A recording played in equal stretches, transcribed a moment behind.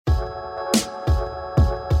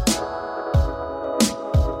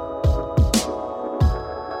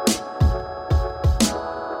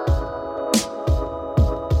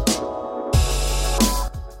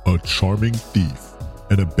charming thief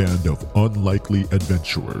and a band of unlikely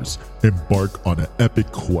adventurers embark on an epic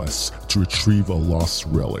quest to retrieve a lost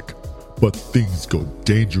relic. But things go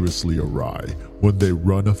dangerously awry when they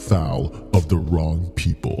run afoul of the wrong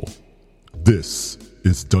people. This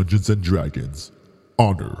is Dungeons & Dragons: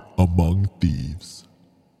 Honor Among Thieves.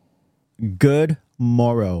 Good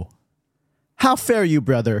morrow. How fare you,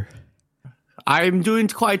 brother? I'm doing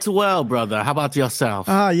quite well, brother. How about yourself?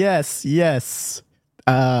 Yes.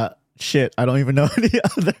 Shit, I don't even know any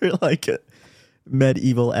other like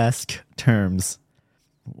medieval-esque terms.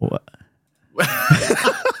 What?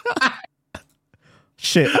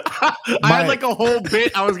 Shit. I had like a whole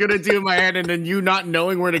bit I was gonna do in my head, and then you not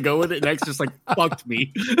knowing where to go with it next just like fucked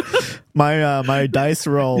me. My dice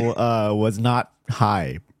roll was not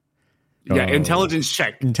high. Yeah, intelligence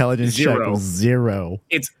check. Intelligence check was 0.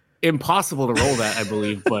 It's impossible to roll that, I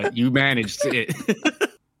believe, but you managed it.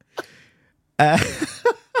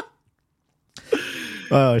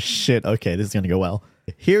 Oh shit. Okay, this is gonna go well.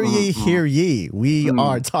 Hear ye. We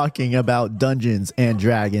are talking about Dungeons and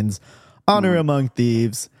Dragons: Honor Among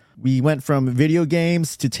Thieves. We went from video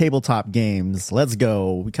games to tabletop games. Let's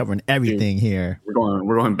go. We're covering everything here. We're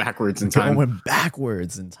going backwards in time.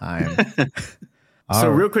 So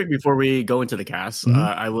real quick before we go into the cast,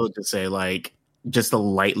 I will just say, like, just to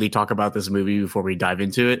lightly talk about this movie before we dive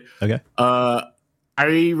into it. Okay.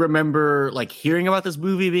 I remember like hearing about this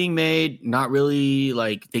movie being made, not really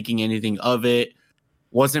like thinking anything of it,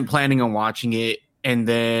 wasn't planning on watching it. And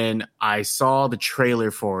then I saw the trailer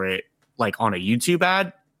for it like on a YouTube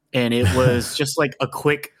ad, and it was just like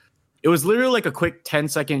it was literally like a quick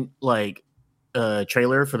 10-second like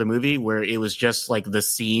trailer for the movie where it was just like the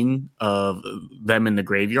scene of them in the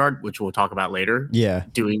graveyard, which we'll talk about later. Yeah.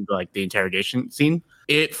 Doing like the interrogation scene.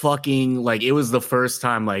 It fucking like it was the first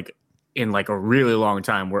time like in like a really long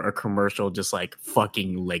time where a commercial just like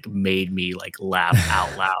fucking like made me like laugh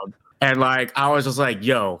out loud. And like I was just like,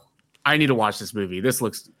 yo, I need to watch this movie. This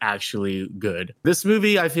looks actually good. This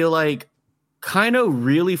movie, I feel like, kind of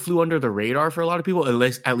really flew under the radar for a lot of people, at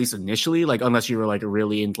least initially. Like, unless you were like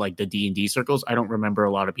really into like the D&D circles, I don't remember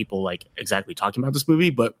a lot of people like exactly talking about this movie.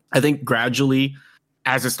 But I think gradually,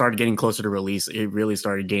 as it started getting closer to release, it really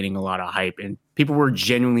started gaining a lot of hype, and people were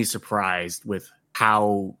genuinely surprised with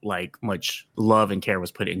how like much love and care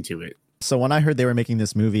was put into it. So when I heard they were making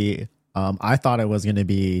this movie, I thought it was going to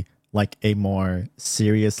be like a more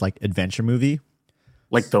serious like adventure movie,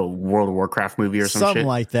 like the World of Warcraft movie or something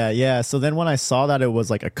like that. Yeah. So then when I saw that it was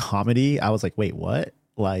like a comedy, I was like, wait, what?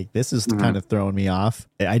 Like this is kind of throwing me off.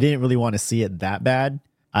 I didn't really want to see it that bad.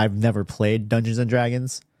 I've never played Dungeons and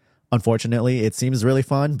Dragons. Unfortunately, it seems really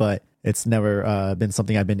fun, but it's never been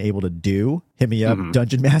something I've been able to do. Hit me up,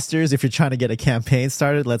 Dungeon Masters. If you're trying to get a campaign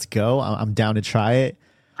started, let's go. I'm down to try it.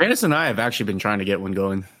 Brandis and I have actually been trying to get one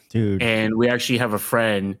going. Dude. And we actually have a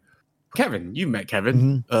friend, Kevin. You met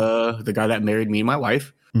Kevin, the guy that married me and my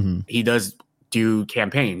wife. He does do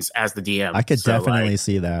campaigns as the DM. I could definitely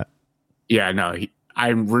see that. Yeah, no,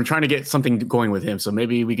 we're trying to get something going with him. So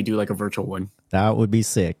maybe we could do like a virtual one. That would be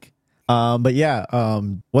sick. But yeah,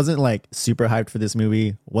 wasn't like super hyped for this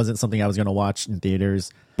movie. Wasn't something I was going to watch in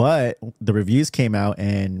theaters, but the reviews came out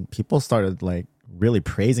and people started like really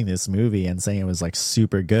praising this movie and saying it was like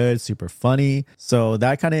super good, super funny. So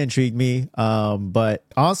that kind of intrigued me. But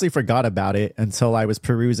honestly forgot about it until I was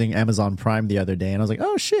perusing Amazon Prime the other day and I was like,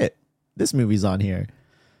 oh shit, this movie's on here.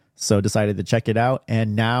 So decided to check it out.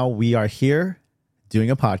 And now we are here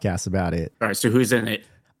doing a podcast about it. All right. So who's in it?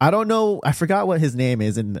 I don't know. I forgot what his name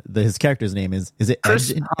is and his character's name is. Is it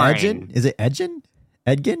Edgin? Is it Edgin?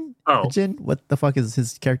 Edgin? Oh. Edgin? What the fuck is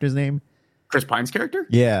his character's name? Chris Pine's character?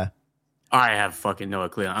 Yeah. I have fucking no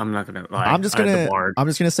clue. I'm not gonna lie. I'm just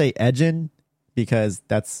gonna say Edgin because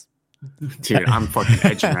that's dude. I'm fucking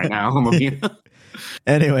edging right now.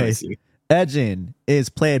 Anyways, Edgin is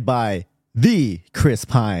played by the Chris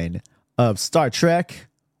Pine of Star Trek,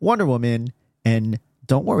 Wonder Woman, and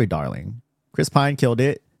Don't Worry, Darling. Chris Pine killed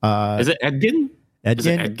it. Is it Edgin?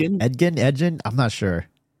 Edgin? I'm not sure.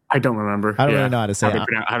 I don't remember. I don't really know how to say it.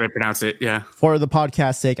 How they pronounce it, yeah. For the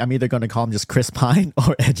podcast's sake, I'm either going to call him just Chris Pine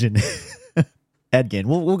or Edgin. Edgin.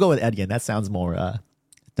 We'll go with Edgin. That sounds more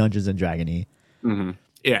Dungeons and Dragon-y.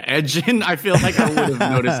 Yeah, Edgin. I feel like I would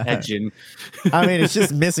have noticed Edgin. I mean, it's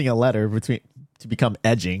just missing a letter to become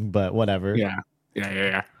edging, but whatever.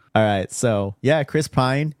 Yeah. All right. So, yeah, Chris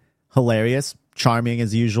Pine, hilarious, charming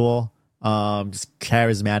as usual. Just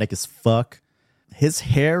charismatic as fuck. His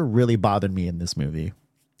hair really bothered me in this movie.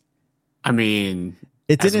 I mean,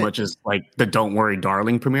 as much as like the Don't Worry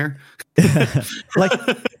Darling premiere. Like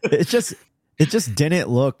it just didn't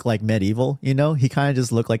look like medieval, you know? He kind of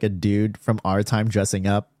just looked like a dude from our time dressing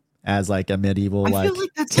up as like a medieval I feel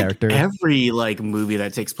like that's character. like every like movie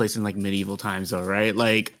that takes place in like medieval times, though, right?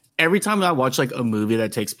 Like every time I watch like a movie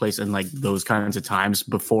that takes place in like those kinds of times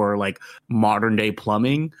before like modern day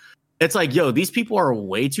plumbing, it's like, yo, these people are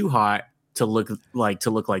way too hot to look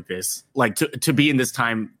like this, like to be in this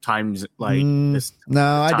times like this.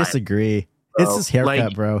 No, I time. disagree. Bro, It's his haircut,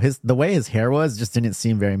 like, bro. The way his hair was just didn't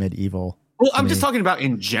seem very medieval. Well, I'm just talking about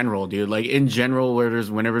in general, dude. Like in general,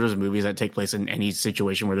 whenever there's movies that take place in any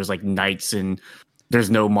situation where there's like knights and there's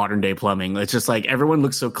no modern day plumbing, it's just like everyone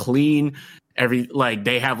looks so clean.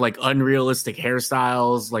 They have like unrealistic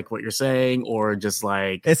hairstyles, like what you're saying, or just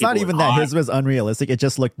like it's not even that his was unrealistic. It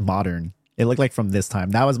just looked modern. It looked like from this time.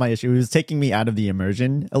 That was my issue. It was taking me out of the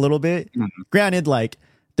immersion a little bit. Mm-hmm. Granted, like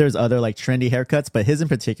there's other like trendy haircuts, but his in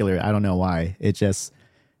particular, I don't know why. It just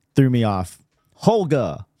threw me off.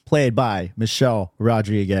 Holga, played by Michelle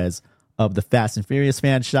Rodriguez of the Fast and Furious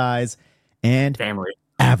franchise and Family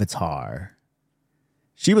Avatar.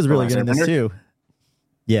 She was really good in this too.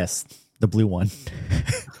 Yes, the blue one.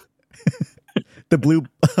 The blue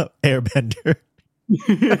airbender.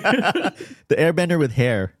 The airbender with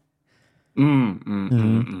hair.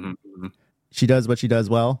 She does what she does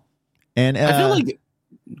well. And I feel like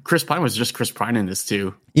Chris Pine was just Chris Pine in this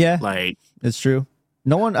too. Yeah, like it's true.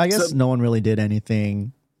 No one really did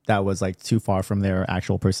anything that was like too far from their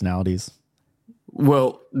actual personalities.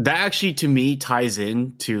 Well, that actually to me ties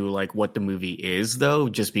into like what the movie is, though,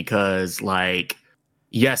 just because like,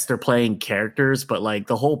 yes, they're playing characters, but like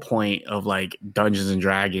the whole point of like Dungeons and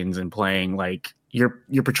Dragons and playing like you're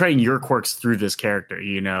portraying your quirks through this character,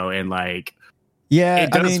 and like, yeah,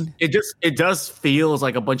 it does feels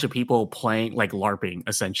like a bunch of people playing like LARPing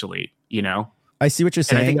essentially, I see what you're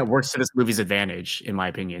saying. And I think that works to this movie's advantage, in my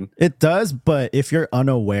opinion. It does, but if you're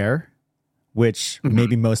unaware, which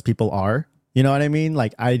maybe most people are, you know what I mean?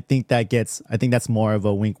 Like, I think that's more of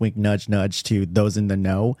a wink, wink, nudge, nudge to those in the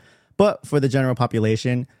know. But for the general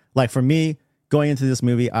population, like for me, going into this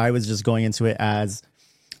movie, I was just going into it as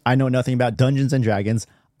I know nothing about Dungeons and Dragons.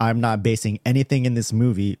 I'm not basing anything in this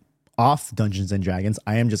movie off Dungeons and Dragons.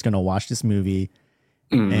 I am just going to watch this movie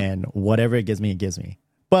and whatever it gives me, it gives me.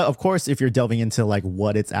 But of course, if you're delving into like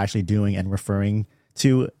what it's actually doing and referring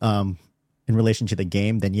to in relation to the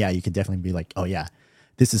game, then yeah, you could definitely be like, oh yeah,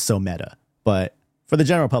 this is so meta. But for the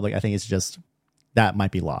general public, I think it's just that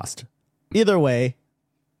might be lost. Either way,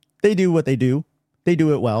 they do what they do. They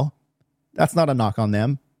do it well. That's not a knock on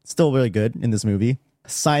them. Still really good in this movie.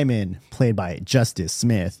 Simon, played by Justice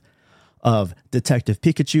Smith of Detective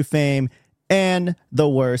Pikachu fame and the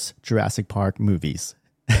worst Jurassic Park movies.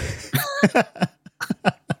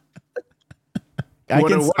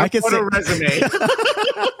 What a resume.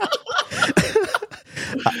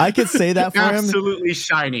 I could say that for him. Absolutely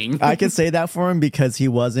shining. I could say that for him because he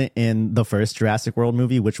wasn't in the first Jurassic World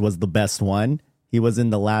movie, which was the best one. He was in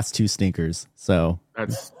the last two stinkers. So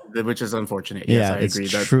which is unfortunate. Yes, yeah, I agree.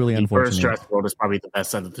 It's truly unfortunate. First Jurassic World is probably the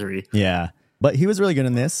best out of the three. Yeah, but he was really good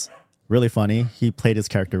in this. Really funny. He played his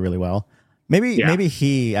character really well. Maybe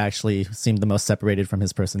he actually seemed the most separated from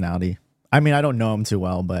his personality. I mean, I don't know him too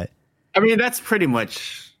well, but I mean, that's pretty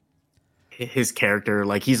much his character.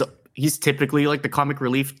 Like he's typically like the comic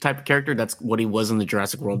relief type of character. That's what he was in the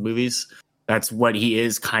Jurassic World movies. That's what he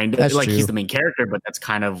is kind of. That's like true. He's the main character, but that's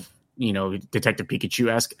kind of, Detective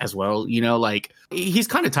Pikachu-esque as well. Like he's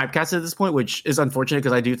kind of typecast at this point, which is unfortunate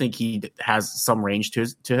because I do think he has some range to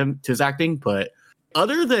his acting. But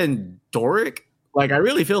other than Doric, like I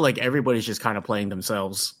really feel like everybody's just kind of playing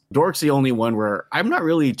themselves. Doric's the only one where I'm not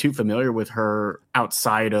really too familiar with her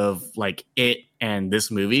outside of like it and this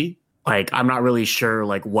movie. Like I'm not really sure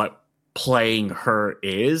like what playing her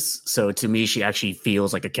is. So to me, she actually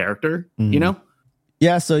feels like a character,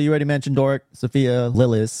 Yeah, so you already mentioned Doric, Sophia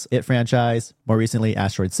Lillis, It franchise, more recently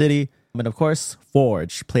Asteroid City, and of course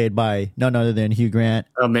Forge, played by none other than Hugh Grant.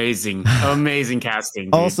 Amazing casting.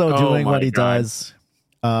 Dude. Also doing what he does,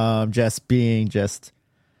 just being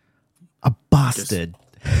a bastard.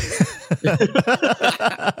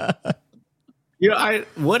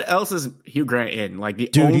 What else is Hugh Grant in? Like the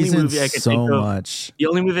Dude, only he's movie in I could so think of. much. The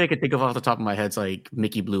only movie I could think of off the top of my head is like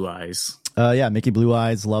Mickey Blue Eyes. Yeah, Mickey Blue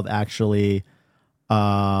Eyes, Love Actually.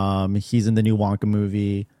 He's in the new Wonka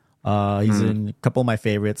movie. He's in a couple of my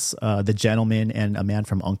favorites, The Gentleman and A Man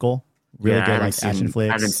from U.N.C.L.E. Really good like action flicks.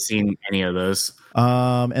 I haven't seen any of those.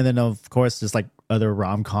 And then of course just like other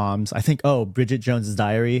rom-coms. I think Bridget Jones's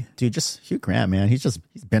Diary. Dude, just Hugh Grant, man. He's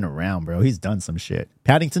been around, bro. He's done some shit.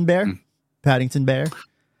 Paddington Bear.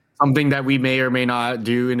 Something that we may or may not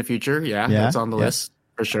do in the future. Yeah, that's on the list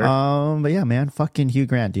for sure. But yeah, man, fucking Hugh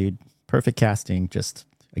Grant, dude. Perfect casting. Just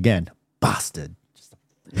again, bastard.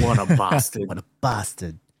 What a bastard. What a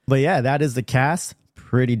bastard. But yeah, that is the cast.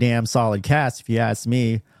 Pretty damn solid cast, if you ask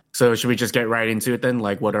me. So should we just get right into it then?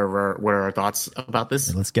 Like, what are our thoughts about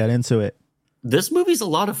this? Let's get into it. This movie's a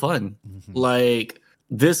lot of fun. Like,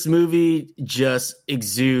 this movie just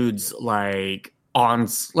exudes like I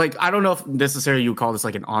don't know if necessarily you would call this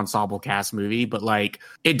like an ensemble cast movie, but like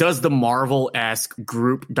it does the Marvel-esque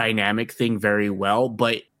group dynamic thing very well,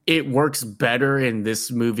 but it works better in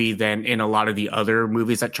this movie than in a lot of the other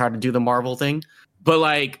movies that try to do the Marvel thing. But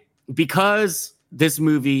like, because this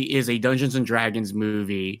movie is a Dungeons and Dragons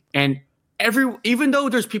movie, and even though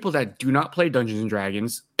there's people that do not play Dungeons and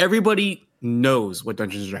Dragons, everybody knows what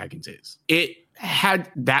Dungeons and Dragons is. It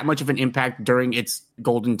had that much of an impact during its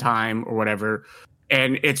golden time or whatever,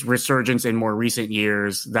 and its resurgence in more recent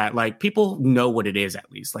years, that like people know what it is,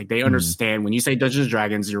 at least. Like they understand when you say Dungeons and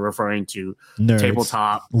Dragons, you're referring to Nerds.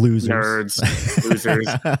 Tabletop, Losers. nerds, losers,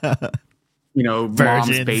 you know,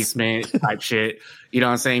 Virgins. mom's basement type shit. You know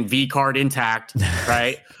what I'm saying? V card intact,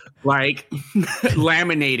 right? Like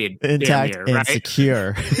laminated, Intact damn near, and right?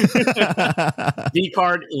 secure. V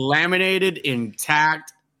card laminated,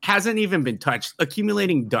 intact, hasn't even been touched,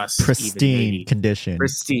 accumulating dust, Pristine condition.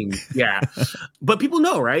 Pristine, yeah. But people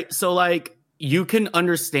know, right? So like you can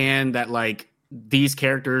understand that like these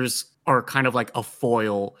characters are kind of like a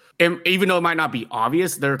foil, and even though it might not be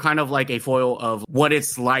obvious, they're kind of like a foil of what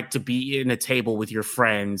it's like to be in a table with your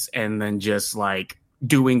friends and then just like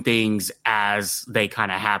doing things as they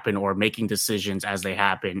kind of happen or making decisions as they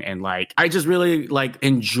happen. And like I just really like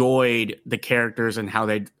enjoyed the characters and how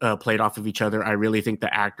they played off of each other. I really think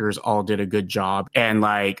the actors all did a good job, and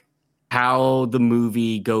like how the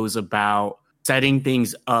movie goes about setting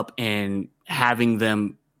things up and having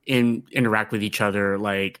them interact with each other.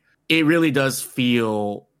 Like it really does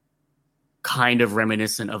feel kind of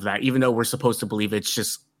reminiscent of that, even though we're supposed to believe it's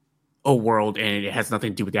just a world and it has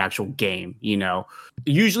nothing to do with the actual game. You know,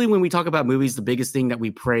 usually when we talk about movies, the biggest thing that we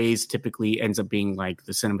praise typically ends up being like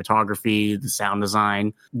the cinematography, the sound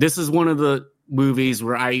design. This is one of the movies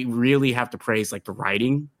where I really have to praise like the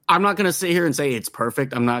writing. I'm not going to sit here and say it's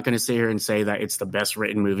perfect. I'm not going to sit here and say that it's the best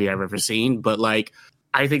written movie I've ever seen, but like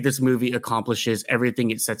I think this movie accomplishes everything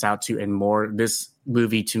it sets out to and more. This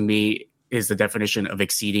movie to me is the definition of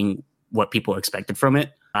exceeding what people expected from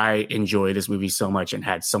it. I enjoy this movie so much and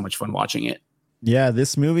had so much fun watching it. Yeah,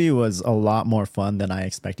 this movie was a lot more fun than I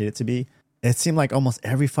expected it to be. It seemed like almost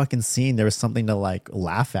every fucking scene there was something to like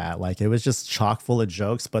laugh at. Like it was just chock full of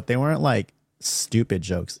jokes, but they weren't like stupid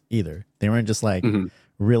jokes either. They weren't just like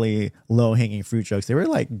really low hanging fruit jokes. They were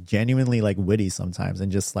like genuinely like witty sometimes,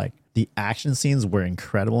 and just like the action scenes were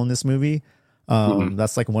incredible in this movie.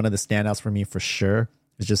 That's like one of the standouts for me for sure.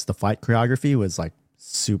 It's just the fight choreography was like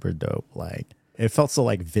super dope. Like it felt so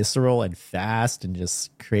like visceral and fast and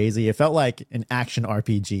just crazy. It felt like an action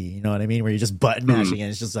RPG, you know what I mean? Where you're just button mashing and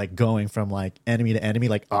it's just like going from like enemy to enemy,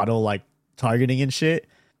 like auto like targeting and shit.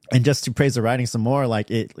 And just to praise the writing some more, like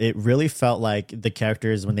it really felt like the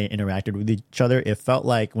characters when they interacted with each other, it felt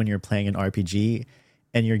like when you're playing an RPG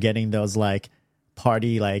and you're getting those like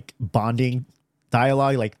party like bonding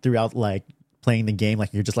dialogue like throughout like playing the game,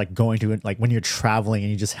 like you're just like going to it like when you're traveling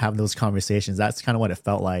and you just have those conversations. That's kind of what it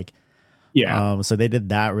felt like. Yeah. So they did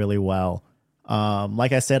that really well.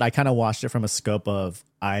 Like I said, I kind of watched it from a scope of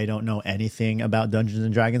I don't know anything about Dungeons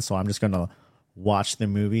and Dragons, so I'm just gonna watch the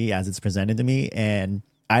movie as it's presented to me, and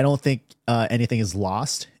I don't think anything is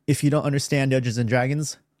lost if you don't understand Dungeons and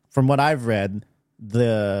Dragons. From what I've read,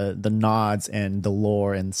 the nods and the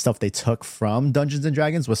lore and stuff they took from Dungeons and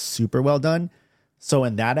Dragons was super well done. So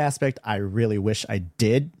in that aspect, I really wish I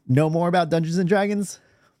did know more about Dungeons and Dragons,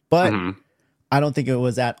 but I don't think it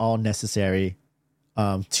was at all necessary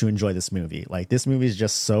to enjoy this movie. Like this movie is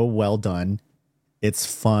just so well done. It's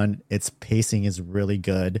fun. Its pacing is really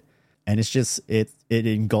good. And it's just, it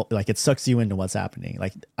sucks you into what's happening.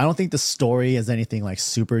 Like, I don't think the story is anything like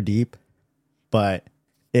super deep, but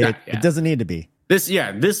it doesn't need to be.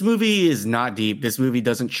 This movie is not deep. This movie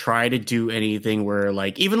doesn't try to do anything where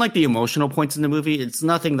like, even like the emotional points in the movie, it's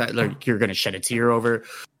nothing that like you're going to shed a tear over.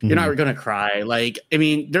 You're not going to cry. Like, I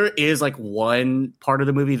mean, there is like one part of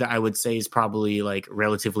the movie that I would say is probably like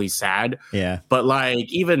relatively sad. Yeah. But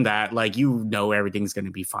like, even that, like, you know, everything's going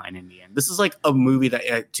to be fine in the end. This is like a movie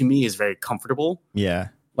that to me is very comfortable. Yeah.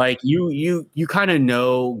 Like you kind of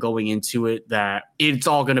know going into it that it's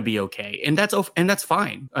all going to be okay. And that's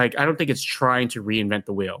fine. Like, I don't think it's trying to reinvent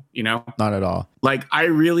the wheel, you know? Not at all. Like, I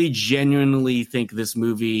really genuinely think this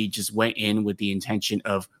movie just went in with the intention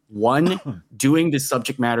of, one, doing the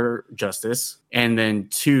subject matter justice, and then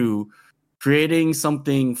two, creating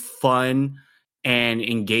something fun and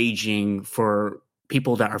engaging for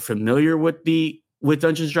people that are familiar with the with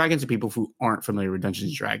Dungeons and Dragons and people who aren't familiar with Dungeons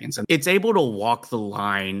and Dragons. And it's able to walk the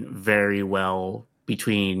line very well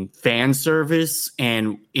between fan service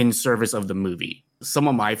and in service of the movie. Some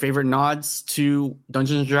of my favorite nods to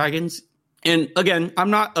Dungeons and Dragons. And again, I'm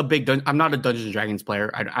not a Dungeons and Dragons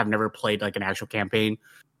player. I've never played like an actual campaign,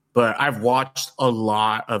 but I've watched a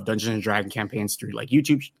lot of Dungeons and Dragons campaigns through like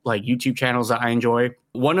YouTube channels that I enjoy.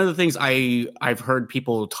 One of the things I've heard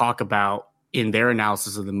people talk about in their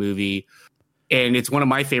analysis of the movie, and it's one of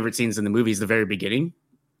my favorite scenes in the movie, is the very beginning.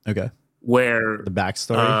 Okay. Where the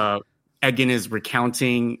backstory. Egan is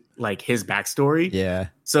recounting like his backstory. Yeah.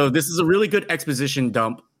 So this is a really good exposition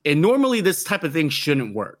dump. And normally this type of thing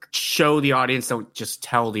shouldn't work. Show the audience, don't just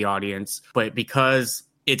tell the audience. But because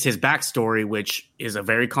it's his backstory, which is a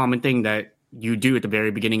very common thing that you do at the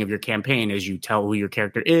very beginning of your campaign, is you tell who your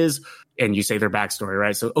character is and you say their backstory,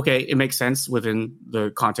 right? So, okay, it makes sense within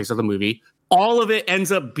the context of the movie. All of it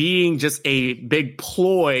ends up being just a big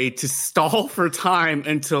ploy to stall for time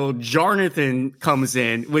until Jarnathan comes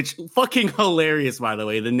in, which fucking hilarious, by the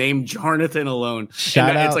way. The name Jarnathan alone.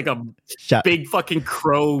 Shout out. It's like a big fucking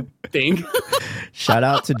crow thing. Shout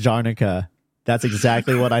out to Jarnica. That's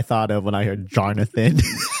exactly what I thought of when I heard Jarnathan.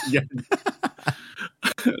 Yeah.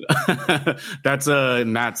 That's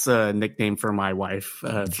Matt's nickname for my wife.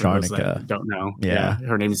 For those that don't know. Yeah.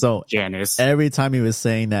 Her name's Janice. Every time he was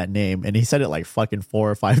saying that name, and he said it like fucking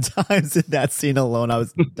 4 or 5 times in that scene alone, I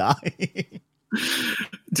was dying.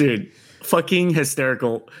 Dude, fucking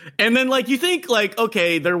hysterical. And then like you think like,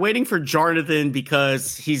 okay, they're waiting for Jarnathan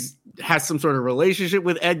because he's has some sort of relationship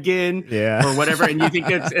with Edgin or whatever, and you think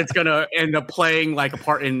it's gonna end up playing like a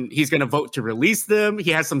part in he's gonna vote to release them. He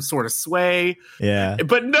has some sort of sway. Yeah.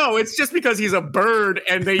 But no, it's just because he's a bird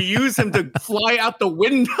and they use him to fly out the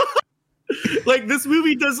window. Like this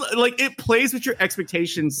movie does, like it plays with your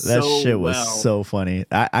expectations. That so shit was well. So funny.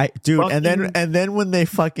 I dude, fucking, and then when they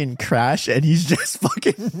fucking crash and he's just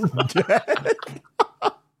fucking dead.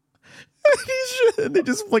 They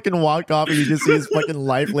just fucking walk off and you just see his fucking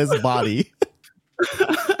lifeless body.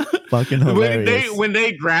 Fucking hilarious. When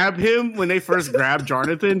they grab him, when they first grab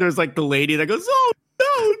Jarnathan, there's like the lady that goes, "Oh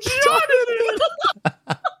no,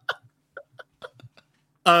 Jarnathan!"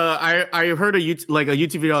 I heard a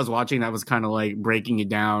YouTube video I was watching that was kind of like breaking it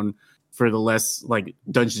down for the less like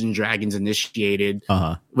Dungeons and Dragons initiated.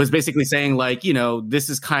 Was basically saying like, you know, this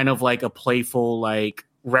is kind of like a playful like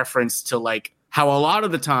reference to like how a lot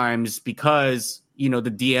of the times, because, you know, the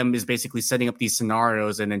DM is basically setting up these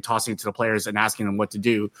scenarios and then tossing it to the players and asking them what to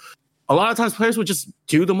do. A lot of times players would just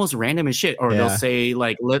do the most random as shit, or they'll say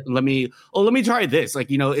like, let me try this. Like,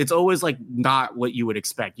 you know, it's always like not what you would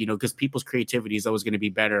expect, you know, because people's creativity is always going to be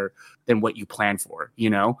better than what you plan for, you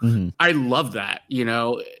know? I love that, you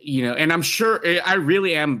know, and I'm sure I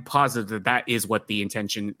really am positive that is what the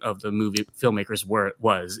intention of the movie filmmakers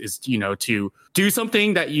was, you know, to do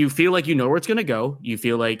something that you feel like you know where it's going to go. You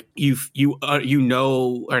feel like you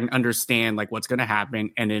know and understand like what's going to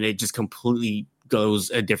happen. And then it just completely goes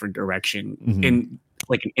a different direction in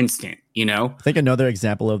like an instant, you know? I think another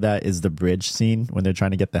example of that is the bridge scene when they're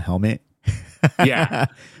trying to get the helmet. Yeah.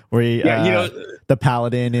 Where you know, the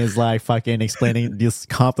paladin is like fucking explaining this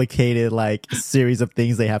complicated like series of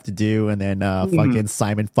things they have to do, and then fucking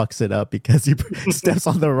Simon fucks it up because he steps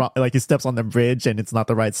on the bridge and it's not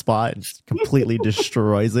the right spot and just completely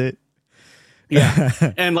destroys it. Yeah.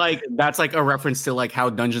 And like that's like a reference to like how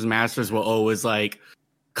Dungeons Masters will always like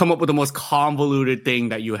come up with the most convoluted thing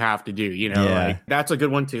that you have to do, you know? Like that's a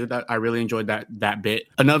good one too. That I really enjoyed that bit.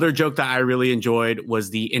 Another joke that I really enjoyed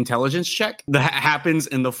was the intelligence check that happens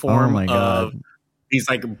in the form of these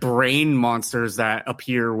like brain monsters that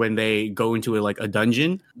appear when they go into a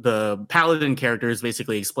dungeon. The paladin character is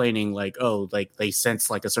basically explaining like, oh, like they sense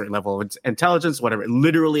like a certain level of intelligence, whatever,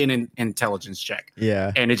 literally an intelligence check.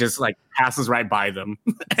 Yeah. And it just like passes right by them.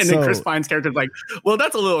 And then Chris Pine's character is like, well,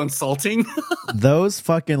 that's a little insulting. Those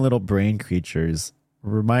fucking little brain creatures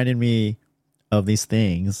reminded me of these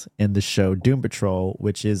things in the show Doom Patrol,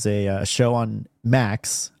 which is a show on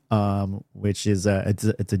Max, which is it's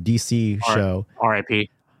a DC show. R.I.P.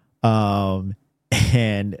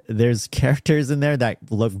 And there's characters in there that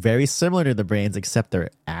look very similar to the brains, except their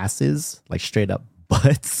asses, like straight up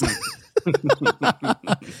butts.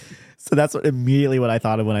 So that's immediately what I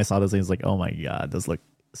thought of when I saw those things. Like, oh my god, those look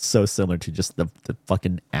so similar to just the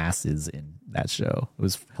fucking asses in that show. It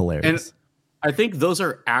was hilarious. And I think those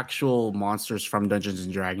are actual monsters from Dungeons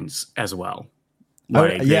and Dragons as well.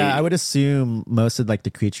 I would assume most of like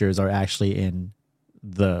the creatures are actually in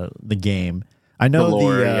the game. I know the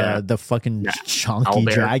lore, the fucking chonky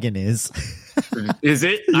owlbear. Dragon is. Is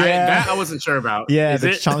it? Yeah. That I wasn't sure about. Yeah, is the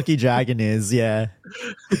it? chonky Dragon is. Yeah.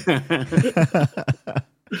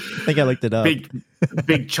 I think I looked it up. Big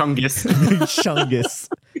Chungus. Big Chungus.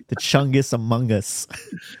 The Chungus among us.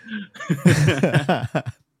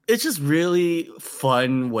 It's just really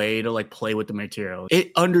fun way to like play with the material.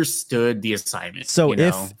 It understood the assignment. So you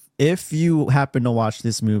know? if you happen to watch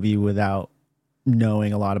this movie without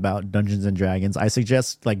knowing a lot about Dungeons and Dragons, I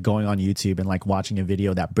suggest like going on YouTube and like watching a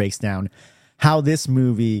video that breaks down how this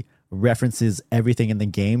movie references everything in the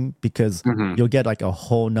game, because you'll get like a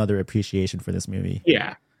whole nother appreciation for this movie.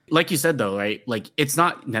 Yeah. Like you said, though, right? Like, it's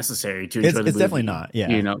not necessary to enjoy the movie. It's definitely not. Yeah.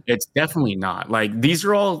 You know, it's definitely not. Like, these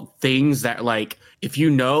are all things that, like, if you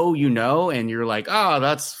know, and you're like, oh,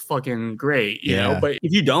 that's fucking great, you know? But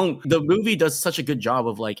if you don't, the movie does such a good job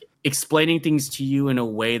of, like, explaining things to you in a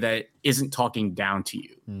way that isn't talking down to you.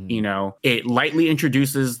 You know, it lightly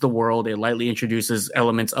introduces the world, it lightly introduces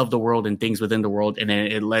elements of the world and things within the world, and then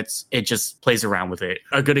it just plays around with it.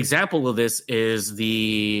 A good example of this is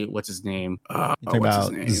what's his name?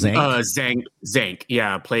 Zank,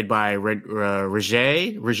 yeah, played by Roger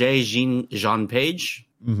Jean Page.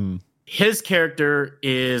 His character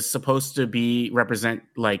is supposed to represent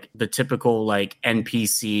like the typical like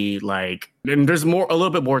NPC, like, and there's a little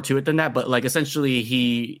bit more to it than that, but like essentially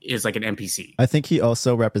he is like an NPC. I think he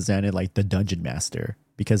also represented like the dungeon master,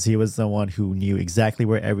 because he was the one who knew exactly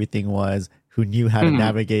where everything was, who knew how to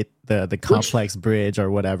navigate the complex bridge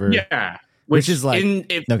or whatever. Yeah. Which is like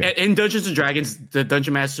in Dungeons and Dragons, the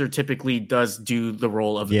dungeon master typically does do the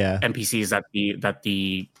role of NPCs that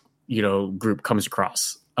the group comes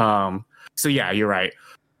across. So yeah, you're right.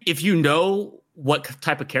 If you know what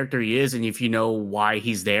type of character he is, and if you know why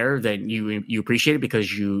he's there, then you appreciate it,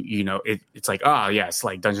 because you know it's like, oh yes,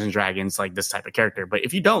 like Dungeons and Dragons, like this type of character. But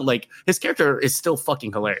if you don't, like, his character is still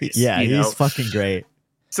fucking hilarious. Yeah, he's fucking great.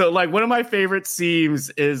 So like one of my favorite scenes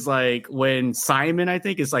is like when Simon, I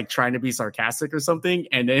think, is like trying to be sarcastic or something,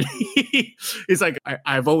 and then he's like,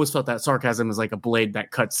 I've always felt that sarcasm is like a blade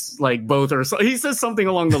that cuts like both, or so he says something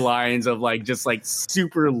along the lines of like just like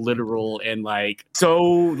super literal and like so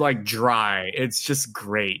like dry. It's just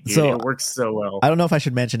great, dude. So it works so well. I don't know if I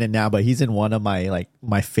should mention it now, but he's in one of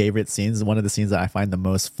my favorite scenes, one of the scenes that I find the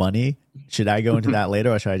most funny. Should I go into that later,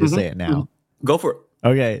 or should I just say it now? Go for it.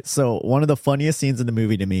 Okay, so one of the funniest scenes in the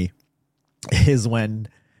movie to me is when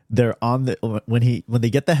they're on when they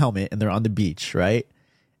get the helmet and they're on the beach, right?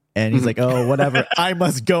 And he's like, "Oh, whatever, I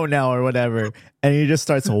must go now," or whatever, and he just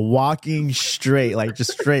starts walking straight, like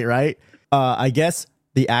just straight, right? I guess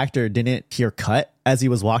the actor didn't hear cut as he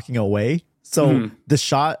was walking away, so the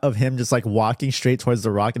shot of him just like walking straight towards the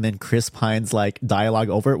rock, and then Chris Pine's like dialogue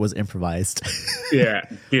over it was improvised. Yeah,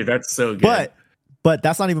 dude, that's so good. But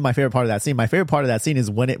that's not even my favorite part of that scene. My favorite part of that scene is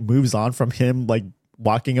when it moves on from him like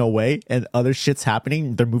walking away and other shit's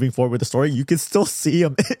happening. They're moving forward with the story. You can still see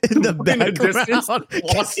him in the background.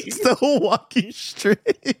 He's still walking straight.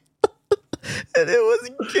 And it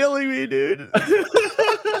was killing me, dude.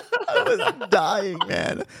 I was dying,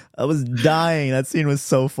 man. I was dying. That scene was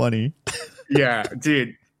so funny. Yeah,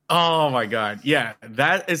 dude. Oh my God. Yeah,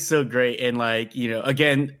 that is so great. And like,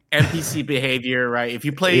 again, NPC behavior, right? If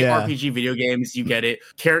you play RPG video games, you get it.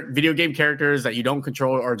 Video game characters that you don't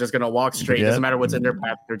control are just going to walk straight. Doesn't matter what's in their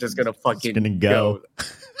path. They're just going to fucking go.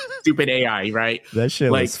 Stupid AI, right? That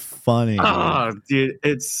shit was funny. Oh, dude.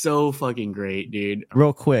 It's so fucking great, dude.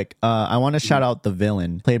 Real quick, I want to shout out the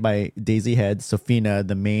villain played by Daisy Head, Sophina,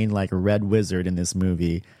 the main like red wizard in this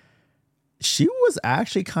movie. She was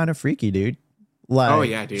actually kind of freaky, dude. Like, oh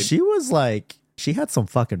yeah, dude. She was like, she had some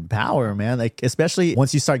fucking power, man. Like, especially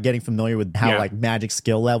once you start getting familiar with how like magic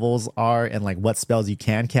skill levels are and like what spells you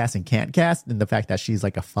can cast and can't cast, and the fact that she's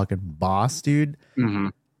like a fucking boss, dude.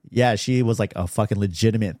 Yeah, she was like a fucking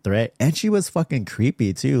legitimate threat, and she was fucking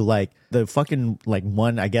creepy too. Like the fucking like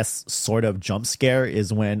one, I guess, sort of jump scare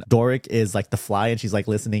is when Doric is like the fly and she's like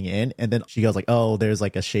listening in, and then she goes like, oh, there's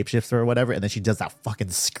like a shapeshifter or whatever, and then she does that fucking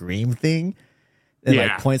scream thing and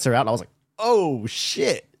like points her out. And I was like, oh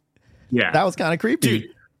shit. Yeah. That was kind of creepy. Dude,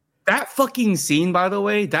 that fucking scene, by the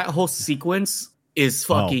way, that whole sequence is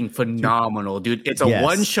fucking phenomenal, dude. It's a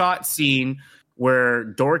one-shot scene where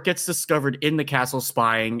Doric gets discovered in the castle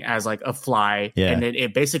spying as like a fly. Yeah. And then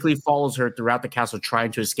it basically follows her throughout the castle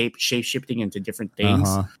trying to escape, shape-shifting into different things.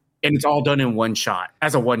 And it's all done in one shot,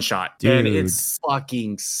 as a one shot. Dude. And it's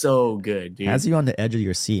fucking so good, dude. Has you on the edge of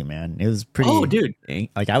your seat, man. It was pretty. Oh, dude.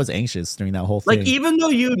 Like, I was anxious during that whole thing. Like, even though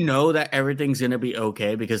you know that everything's going to be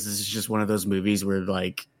okay, because this is just one of those movies where,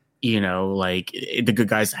 like, like the good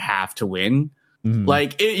guys have to win.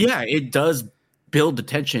 Like, it does build the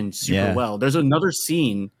tension super well. There's another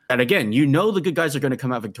scene that, again, you know, the good guys are going to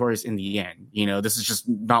come out victorious in the end. You know, this is just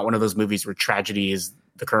not one of those movies where tragedy is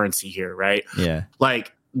the currency here, right? Yeah.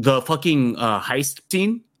 Like the fucking heist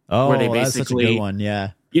scene. Oh, where they that's such a good one.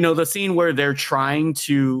 Yeah. You know, the scene where they're trying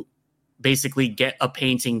to basically get a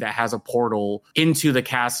painting that has a portal into the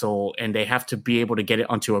castle, and they have to be able to get it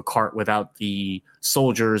onto a cart without the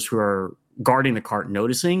soldiers who are guarding the cart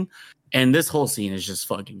noticing. And this whole scene is just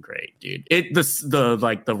fucking great, dude.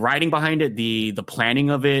 The writing behind it, the planning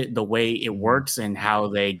of it, the way it works and how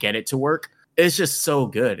they get it to work, it's just so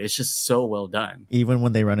good. It's just so well done. Even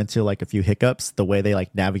when they run into like a few hiccups, the way they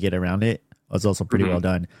like navigate around it was also pretty well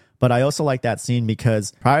done. But I also like that scene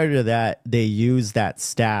because prior to that, they used that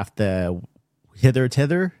staff, the hither,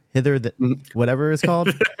 whatever it's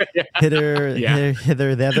called. Hither,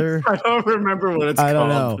 thither. I don't remember what it's called. I don't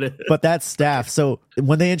know. But that staff. So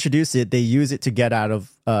when they introduce it, they use it to get out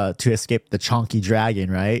of, to escape the chonky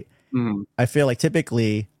dragon, right? Mm-hmm. I feel like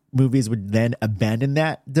typically movies would then abandon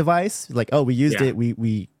that device. Like, oh, we used it.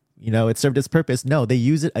 We you know, it served its purpose. No, they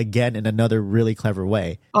use it again in another really clever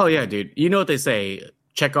way. Oh, yeah, dude. You know what they say?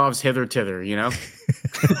 Chekhov's hither, tither, you know?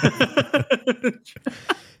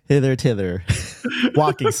 Hither, tither.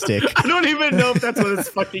 Walking stick. I don't even know if that's what it's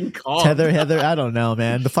fucking called. Tether, heather. I don't know,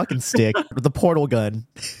 man. The fucking stick. The portal gun.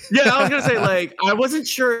 Yeah, I was going to say, like, I wasn't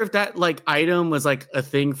sure if that, like, item was, like, a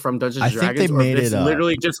thing from Dungeons and Dragons. Think they made or if it's it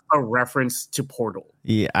literally just a reference to Portal.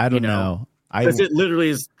 Yeah, I don't know. Because it literally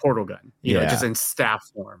is portal gun, you know, just in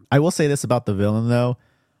staff form. I will say this about the villain, though.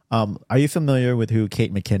 Are you familiar with who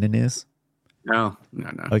Kate McKinnon is? No.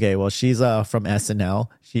 Okay, well, she's from SNL.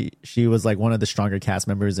 She was like one of the stronger cast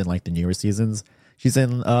members in like the newer seasons. She's in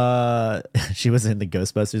she was in the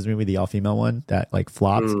Ghostbusters movie, the all-female one that like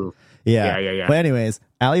flopped. Ooh. Yeah. But anyways,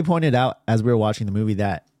 Allie pointed out as we were watching the movie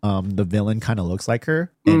that the villain kind of looks like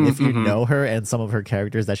her. And if you know her and some of her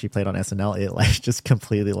characters that she played on SNL, it like just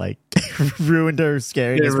completely like ruined her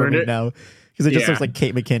scariness for me now. Because it just looks like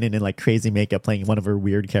Kate McKinnon in like crazy makeup playing one of her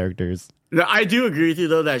weird characters. No, I do agree with you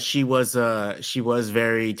though that she was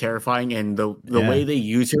very terrifying, and the way they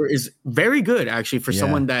use her is very good actually for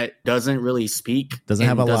someone that doesn't really speak, doesn't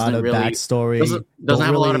have a lot of backstory, doesn't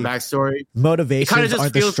have a lot of backstory. Motivations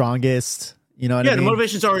aren't the strongest. You know what I mean? The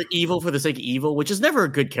motivations are evil for the sake of evil, which is never a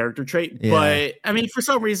good character trait. Yeah. But I mean, for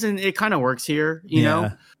some reason, it kind of works here, you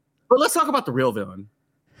know. But let's talk about the real villain.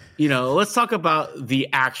 You know, let's talk about the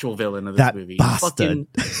actual villain of this movie. Bastard.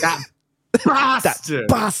 That bastard. That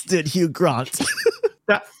bastard Hugh Grant.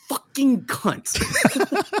 That fucking cunt.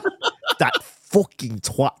 That fucking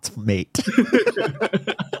twat, mate.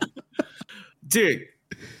 Dude,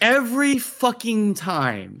 every fucking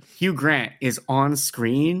time Hugh Grant is on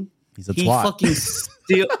screen, he's a twat.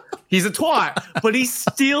 He's a twat, but he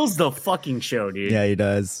steals the fucking show, dude. Yeah, he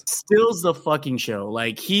does. Steals the fucking show.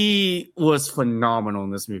 Like, he was phenomenal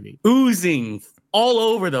in this movie. Oozing all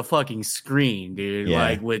over the fucking screen, dude. Yeah.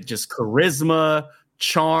 Like, with just charisma,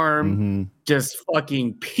 charm, just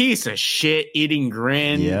fucking piece of shit eating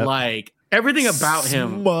grin. Yep. Like, everything about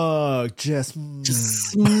him. Just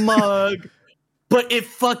smug. But it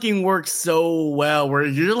fucking works so well where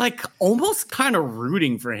you're like almost kind of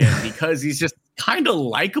rooting for him because he's just kind of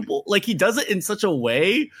likable. Like, he does it in such a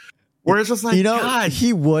way where it's just like, you know, God,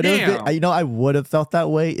 he would have, you know, I would have felt that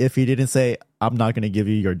way if he didn't say, I'm not going to give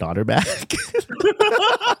you your daughter back.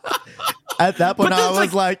 At that point, I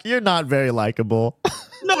was like, you're not very likable.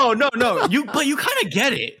 No. But you kind of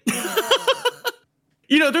get it.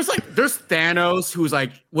 You know, there's Thanos who's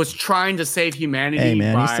like, was trying to save humanity. Hey,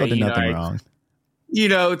 man, he still did nothing wrong. You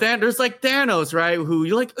know, there's like Thanos, right? Who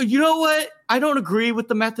you're like, you know what? I don't agree with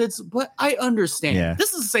the methods, but I understand. Yeah.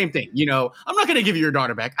 This is the same thing. You know, I'm not going to give you your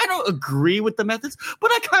daughter back. I don't agree with the methods, but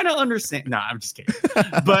I kind of understand. Nah, I'm just kidding.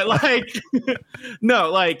 But like,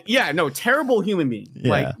 terrible human being. Yeah,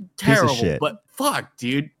 like, terrible. But fuck,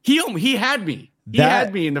 dude. He had me. He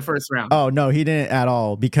had me in the first round. Oh, no, he didn't at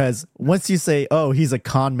all. Because once you say, oh, he's a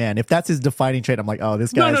con man, if that's his defining trait, I'm like, oh,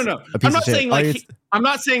 this guy's no. a piece of shit. I'm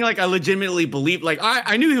not saying like I legitimately believe, like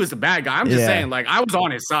I knew he was a bad guy. I'm just saying like I was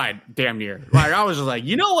on his side damn near. Like I was just like,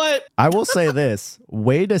 you know what? I will say this,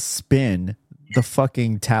 way to spin the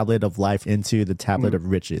fucking tablet of life into the tablet of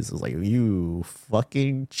riches. It was like, you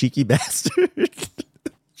fucking cheeky bastard.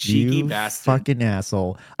 Cheeky bastard. Fucking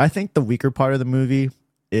asshole. I think the weaker part of the movie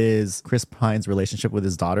is Chris Pine's relationship with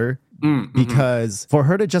his daughter. Because for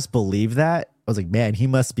her to just believe that, I was like, man, he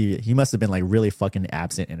must have been like really fucking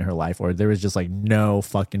absent in her life, or there was just like no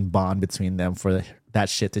fucking bond between them for that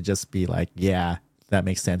shit to just be like, yeah, that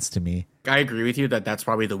makes sense to me. I agree with you that that's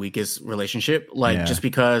probably the weakest relationship. Like, just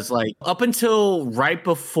because like up until right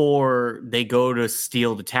before they go to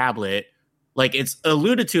steal the tablet, like it's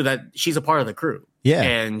alluded to that she's a part of the crew. Yeah.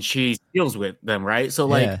 And she deals with them, right? So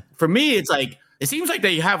like for me, it's like it seems like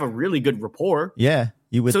they have a really good rapport. Yeah.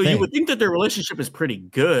 You would think that their relationship is pretty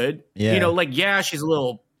good. Yeah. You know, like she's a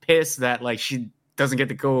little pissed that like she doesn't get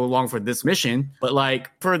to go along for this mission. But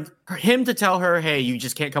like for him to tell her, hey, you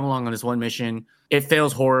just can't come along on this one mission. It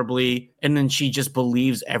fails horribly. And then she just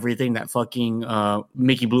believes everything that fucking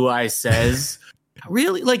Mickey Blue Eyes says.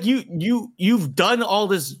 Really? Like you've done all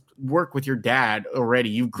this work with your dad already.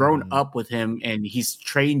 You've grown up with him and he's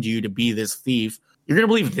trained you to be this thief. You're going to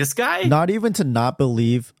believe this guy? Not even to not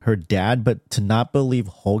believe her dad, but to not believe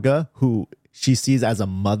Holga, who she sees as a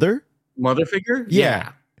mother figure.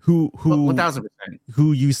 Yeah. Who 1000%.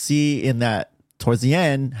 Who you see in that towards the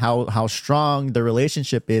end, how strong the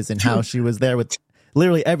relationship is and how she was there with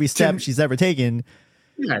literally every step she's ever taken.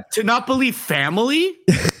 Yeah. To not believe family?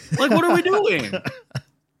 Like, what are we doing?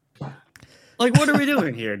 Like, what are we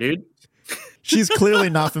doing here, dude? She's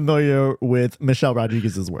clearly not familiar with Michelle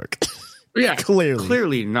Rodriguez's work. Yeah.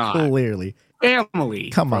 Clearly not. Clearly.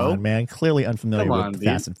 Family. Come on, man. Clearly unfamiliar with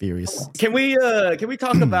Fast and Furious. Can we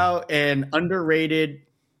talk about an underrated,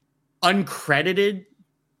 uncredited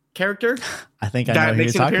character? I think I know who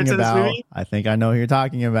you're talking about. I think I know who you're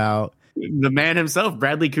talking about. The man himself,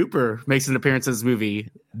 Bradley Cooper, makes an appearance in this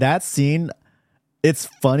movie. That scene, it's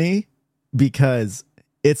funny because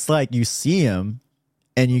it's like you see him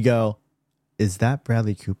and you go, is that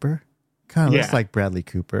Bradley Cooper? Kind of looks like Bradley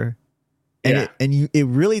Cooper. And it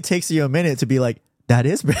really takes you a minute to be like, that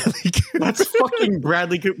is Bradley Cooper. That's fucking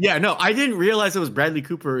Bradley Cooper. Yeah, no, I didn't realize it was Bradley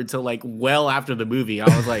Cooper until like well after the movie.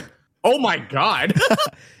 I was like, oh my God.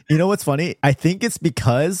 You know what's funny? I think it's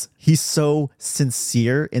because he's so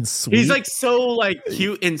sincere and sweet. He's like so like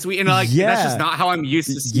cute and sweet. And like that's just not how I'm used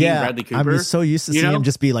to seeing Bradley Cooper. I'm so used to seeing him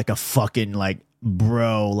just be like a fucking like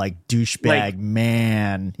bro, like douchebag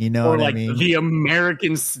man. You know what I mean? The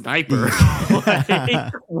American Sniper.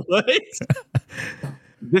 Like, what?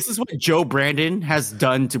 This is what Joe Brandon has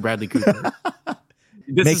done to Bradley Cooper.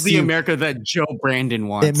 This is the America that Joe Brandon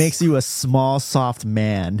wants. It makes you a small, soft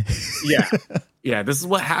man. Yeah, this is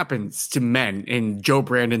what happens to men in Joe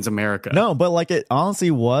Brandon's America. No, but like it honestly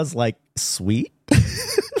was like sweet.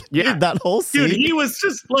 Yeah, that whole scene. Dude, he was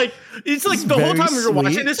just like, it's like the whole time we were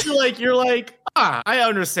watching this, you're like, I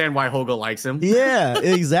understand why Holga likes him. Yeah,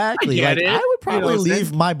 exactly. I would probably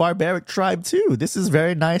leave my barbaric tribe too. This is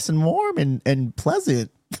very nice and warm and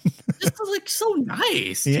pleasant. This is like so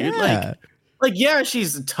nice, dude. Like, yeah,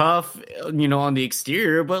 she's tough, on the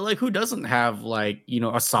exterior, but like, who doesn't have like,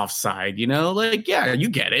 a soft side, Like, yeah, you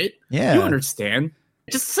get it. Yeah. You understand.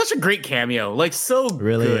 Just such a great cameo. Like, so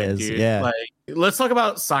really good, is, dude. yeah. Like, let's talk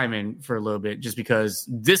about Simon for a little bit, just because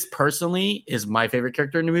this personally is my favorite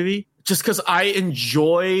character in the movie. Just because I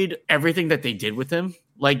enjoyed everything that they did with him.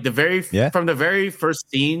 Like, from the very first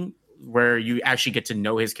scene where you actually get to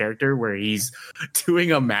know his character, where he's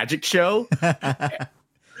doing a magic show.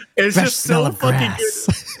 It's Fresh just so fucking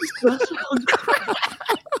good.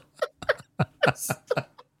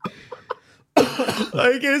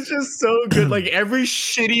 Like, it's just so good. Like, every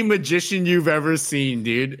shitty magician you've ever seen,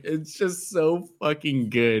 dude. It's just so fucking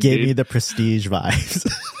good. Gave me the Prestige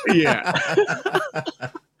vibes. Yeah.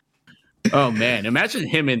 Oh, man. Imagine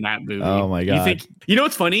him in that movie. Oh, my God. You know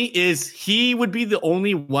what's funny is he would be the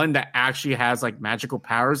only one that actually has, like, magical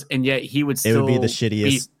powers, and yet he would still... It would be the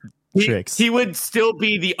shittiest... tricks. He would still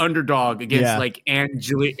be the underdog against like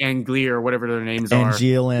Anglia or whatever their names are.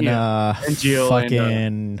 Angel and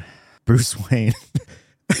fucking Bruce Wayne.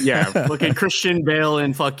 Yeah, fucking Christian Bale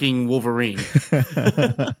and fucking Wolverine.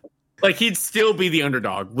 Like, he'd still be the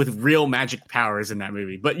underdog with real magic powers in that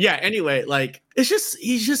movie. But yeah, anyway, like,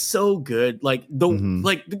 he's just so good. Like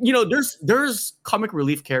there's comic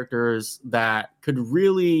relief characters that could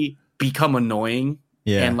really become annoying.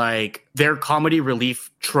 Yeah. And like their comedy relief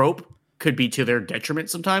trope could be to their detriment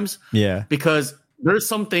sometimes. Yeah. Because there's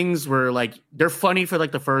some things where like they're funny for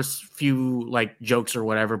like the first few like jokes or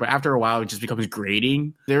whatever, but after a while it just becomes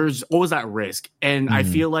grating. There's always that risk. And I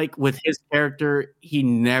feel like with his character, he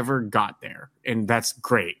never got there. And that's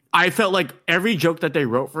great. I felt like every joke that they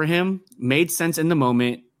wrote for him made sense in the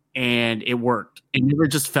moment. And it worked. It never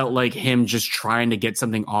just felt like him just trying to get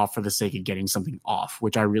something off for the sake of getting something off,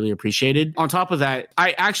 which I really appreciated. On top of that,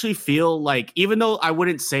 I actually feel like, even though I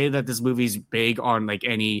wouldn't say that this movie's big on like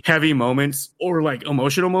any heavy moments or like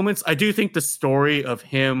emotional moments, I do think the story of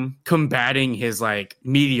him combating his like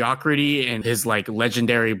mediocrity and his like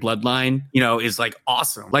legendary bloodline, is like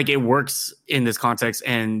awesome. Like, it works in this context,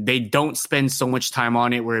 and they don't spend so much time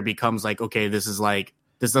on it where it becomes like, okay, this is like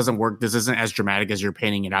this doesn't work. This isn't as dramatic as you're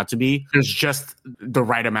painting it out to be. There's just the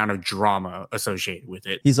right amount of drama associated with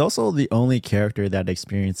it. He's also the only character that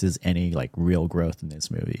experiences any like real growth in this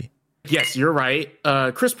movie. Yes, you're right.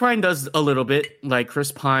 Chris Pine does a little bit. Like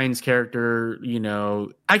Chris Pine's character, you know,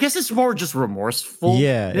 I guess it's more just remorseful.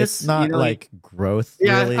 Yeah, it's not like growth.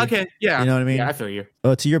 Yeah, really. okay, yeah. You know what I mean? Yeah, I feel you.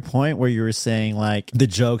 To your point where you were saying like the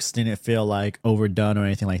jokes didn't feel like overdone or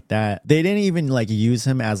anything like that. They didn't even like use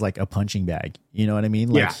him as like a punching bag. You know what I mean?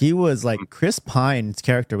 Like he was like Chris Pine's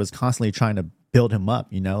character was constantly trying to build him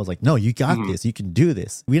up, you know? It was like, no, you got this. You can do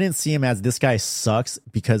this. We didn't see him as this guy sucks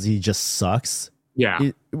because he just sucks.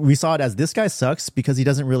 Yeah. We saw it as this guy sucks because he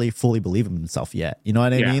doesn't really fully believe in himself yet. You know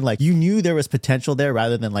what I mean? Like you knew there was potential there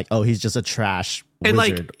rather than like, oh, he's just a trash wizard. And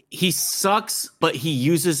like he sucks, but he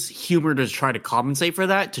uses humor to try to compensate for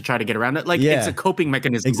that, to try to get around it. Like it's a coping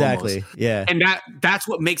mechanism. Exactly. Almost. Yeah. And that's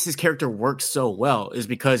what makes his character work so well, is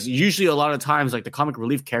because usually a lot of times like the comic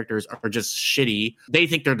relief characters are just shitty. They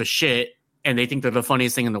think they're the shit. And they think they're the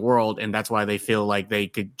funniest thing in the world. And that's why they feel like they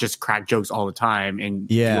could just crack jokes all the time and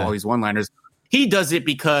do all these one-liners. He does it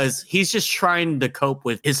because he's just trying to cope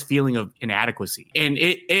with his feeling of inadequacy. And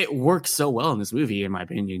it works so well in this movie, in my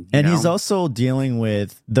opinion. And he's also dealing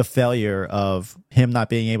with the failure of him not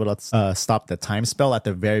being able to stop the time spell at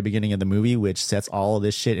the very beginning of the movie, which sets all of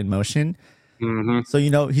this shit in motion. So, you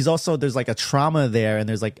know, he's also, there's like a trauma there and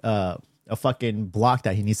there's like a fucking block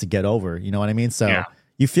that he needs to get over. You know what I mean? So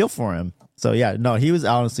you feel for him. So yeah, no, he was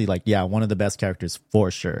honestly like, one of the best characters for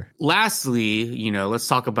sure. Lastly, you know, let's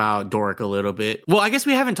talk about Doric a little bit. Well, I guess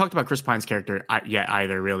we haven't talked about Chris Pine's character yet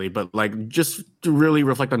either, really. But like, just to really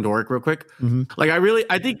reflect on Doric real quick. Like,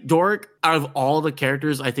 I think Doric, out of all the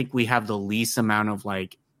characters, I think we have the least amount of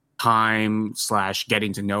like time /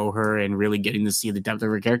 getting to know her and really getting to see the depth of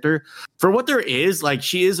her character. For what there is, like,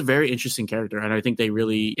 she is a very interesting character, and I think they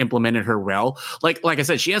really implemented her well. Like I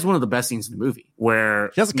said, she has one of the best scenes in the movie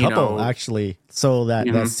where she has a couple actually. So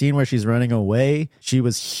that scene where she's running away, she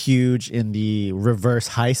was huge in the reverse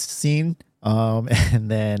heist scene.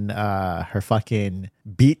 And then her fucking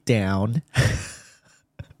beatdown.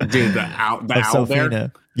 Dude, the owl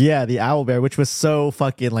bear. Yeah, the owl bear, which was so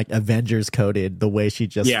fucking like Avengers coded, the way she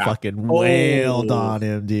just fucking wailed on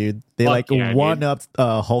him, dude. They one-upped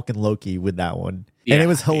Hulk and Loki with that one. And it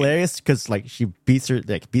was hilarious because like she beats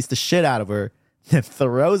the shit out of her, then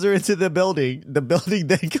throws her into the building. The building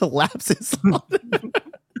then collapses on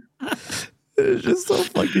her. It's just so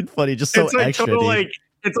fucking funny, just so extra. Total, like,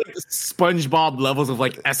 it's like SpongeBob levels of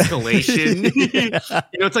like escalation.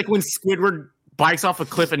 You know, it's like when Squidward bikes off a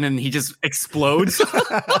cliff and then he just explodes. You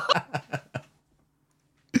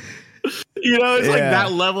know, it's like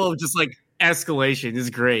that level of just like escalation is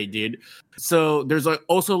great, dude. So there's like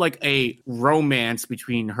also like a romance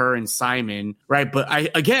between her and Simon, right? But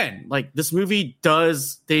like this movie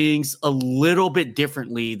does things a little bit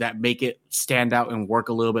differently that make it stand out and work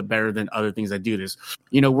a little bit better than other things that do this.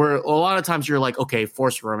 You know, where a lot of times you're like, okay,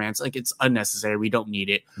 forced romance, like it's unnecessary. We don't need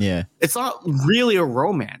it. Yeah. It's not really a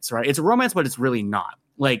romance, right? It's a romance, but it's really not.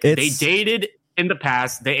 Like they dated in the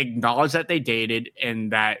past. They acknowledged that they dated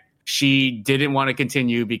and that she didn't want to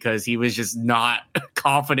continue because he was just not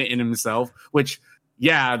confident in himself, which,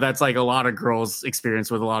 that's like a lot of girls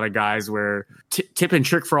experience with a lot of guys where tip and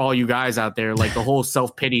trick for all you guys out there. Like the whole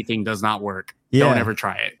self-pity thing does not work. Don't ever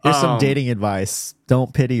try it. Here's some dating advice.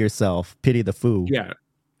 Don't pity yourself. Pity the fool. Yeah.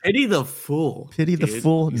 Pity the fool. Pity the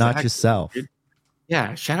fool, exactly. Not yourself.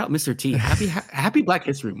 Yeah, shout out Mr. T. Happy Black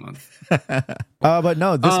History Month. But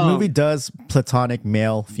no, this movie does platonic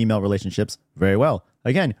male-female relationships very well.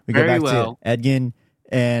 Again, we go back to Edgin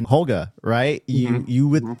and Holga, right? You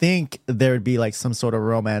would think there would be like some sort of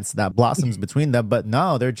romance that blossoms between them, but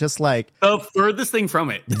no, they're just like the furthest thing from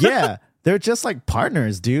it. Yeah, they're just like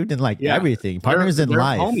partners, dude, and like everything. Partners in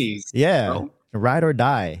life. Homies. Yeah. Bro. Ride or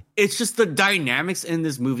die. It's just the dynamics in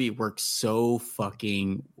this movie work so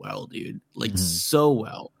fucking well, dude. Like so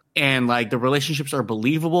well. And like the relationships are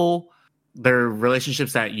believable. They're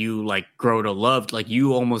relationships that you like grow to love. Like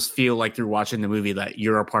you almost feel like through watching the movie that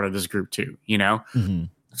you're a part of this group too, you know?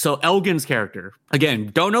 So Elgin's character, again,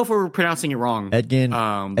 don't know if we're pronouncing it wrong.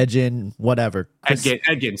 Edgin, whatever.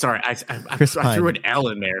 Edgin, sorry. I threw an L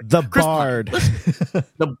in there. The Bard.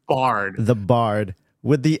 The Bard. The Bard.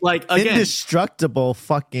 With the indestructible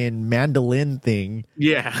fucking mandolin thing.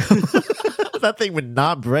 Yeah. That thing would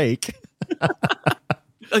not break.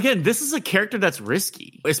 Again, this is a character that's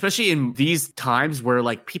risky, especially in these times where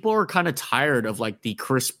like people are kind of tired of like the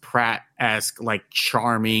Chris Pratt-esque, like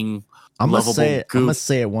charming, lovable goof. I'm gonna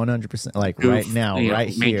say it 100%, like goof, right now, right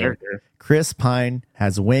here. Character. Chris Pine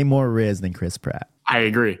has way more riz than Chris Pratt. I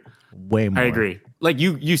agree. Way more. I agree. Like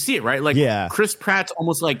you see it, right? Like Yeah. Chris Pratt's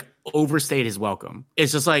almost like overstayed his welcome.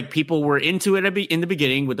 It's just like people were into it in the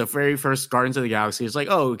beginning with the very first Guardians of the Galaxy. It's like,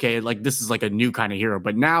 oh, okay, like this is like a new kind of hero.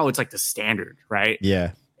 But now it's like the standard, right?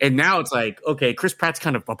 Yeah. And now it's like, okay, Chris Pratt's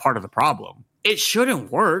kind of a part of the problem. It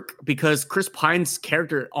shouldn't work because Chris Pine's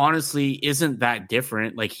character honestly isn't that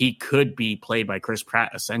different. Like he could be played by Chris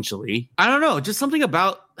Pratt essentially. I don't know, just something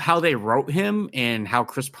about how they wrote him and how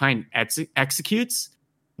Chris Pine executes.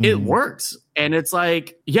 It works. And it's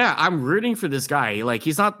like, yeah, I'm rooting for this guy. Like,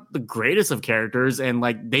 he's not the greatest of characters. And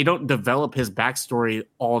like, they don't develop his backstory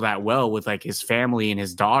all that well with like his family and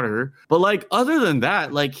his daughter. But like, other than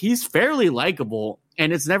that, like, he's fairly likable.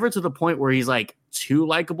 And it's never to the point where he's like too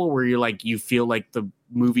likable, where you're like, you feel like the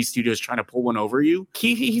movie studio is trying to pull one over you.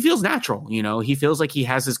 He feels natural, you know, he feels like he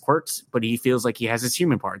has his quirks, but he feels like he has his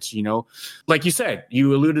human parts, you know, like you said,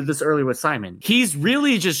 you alluded this earlier with Simon. He's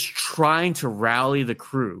really just trying to rally the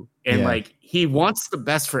crew and like he wants the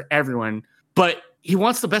best for everyone, but he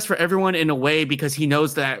wants the best for everyone in a way because he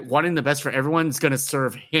knows that wanting the best for everyone is going to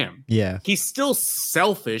serve him. Yeah. He's still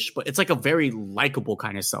selfish, but it's like a very likable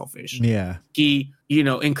kind of selfish. Yeah. He, you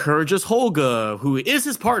know, encourages Holga, who is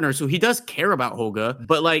his partner. So he does care about Holga,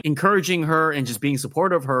 but like encouraging her and just being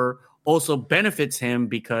supportive of her also benefits him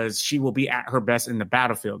because she will be at her best in the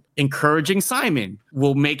battlefield. Encouraging Simon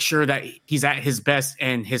will make sure that he's at his best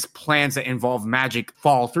and his plans that involve magic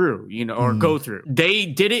fall through, you know, or go through. They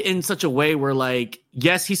did it in such a way where like,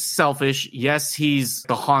 yes, he's selfish. Yes, he's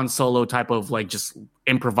the Han Solo type of like just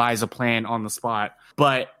improvise a plan on the spot,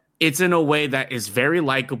 but it's in a way that is very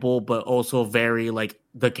likable, but also very like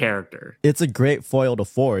the character. It's a great foil to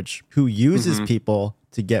Forge, who uses people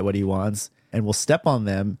to get what he wants and will step on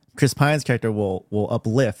them. Chris Pine's character will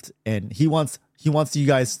uplift, and he wants you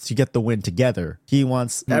guys to get the win together. He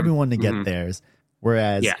wants everyone to get theirs,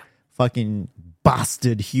 whereas fucking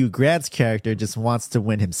bastard Hugh Grant's character just wants to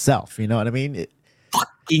win himself. You know what I mean?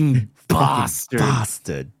 Fucking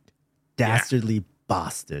bastard, dastardly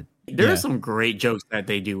bastard. There are some great jokes that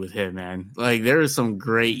they do with him, man. Like there are some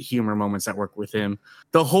great humor moments that work with him.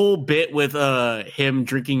 The whole bit with him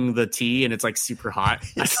drinking the tea and it's like super hot.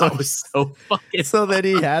 I thought it was so fucking so that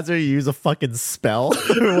he has her use a fucking spell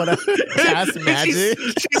or whatever. Cast magic.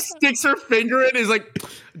 She sticks her finger in and is like,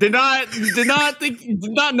 did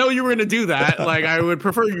not know you were gonna do that. Like I would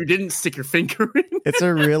prefer you didn't stick your finger in. It's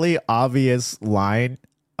a really obvious line.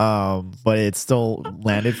 But it still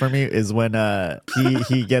landed for me is when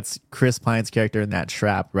he gets Chris Pine's character in that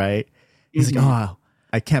trap, right? He's like, oh,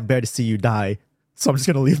 I can't bear to see you die, so I'm just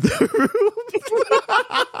gonna leave the room.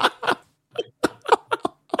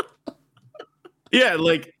 Yeah,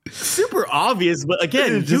 like super obvious, but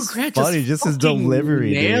again, Hugh Grant funny, just his delivery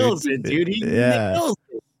nails it, dude. He nails it.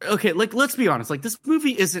 Okay, like let's be honest, like this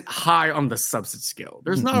movie isn't high on the substance scale.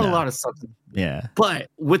 There's not a lot of substance. Yeah. But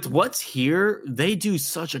with what's here, they do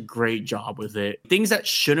such a great job with it. Things that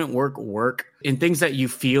shouldn't work, and things that you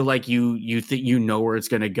feel like you think you know where it's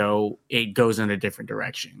gonna go, it goes in a different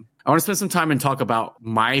direction. I want to spend some time and talk about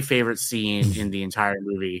my favorite scene in the entire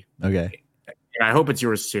movie. Okay. And I hope it's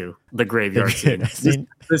yours too. The graveyard scene.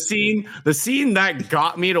 The scene that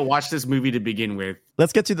got me to watch this movie to begin with.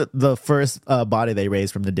 Let's get to the first body they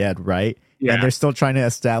raised from the dead, right? Yeah. And they're still trying to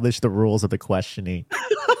establish the rules of the questioning.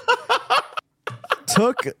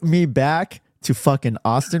 Took me back to fucking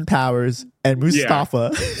Austin Powers and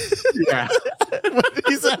Mustafa. Yeah.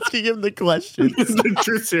 He's asking him the questions. The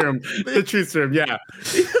truth serum. The truth serum, yeah.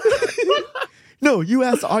 No, you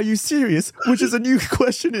asked, are you serious? Which is a new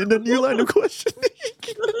question in a new line of questioning.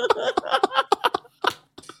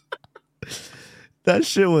 That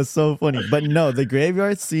shit was so funny. But no, the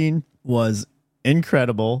graveyard scene was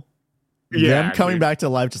incredible. Yeah, them coming back to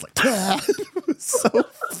life just like so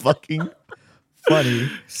fucking funny.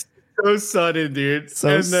 So sudden, dude.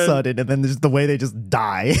 Sudden. And then just the way they just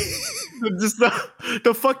die. Just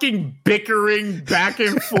the fucking bickering back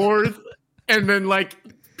and forth. And then like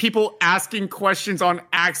people asking questions on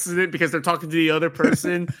accident because they're talking to the other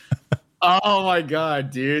person. Oh my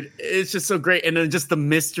god, dude. It's just so great. And then just the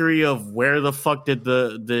mystery of where the fuck did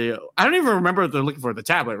the I don't even remember what they're looking for. The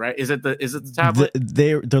tablet, right? Is it the tablet?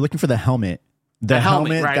 They're looking for the helmet. The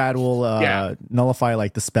helmet right? That will nullify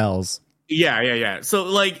like the spells. Yeah. So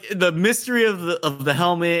like the mystery of the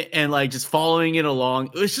helmet and like just following it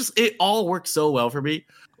along. It all worked so well for me.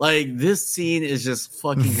 Like this scene is just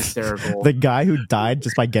fucking hysterical. The guy who died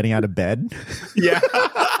just by getting out of bed. Yeah.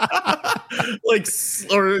 Like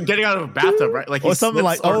or getting out of a bathtub, right? Like or something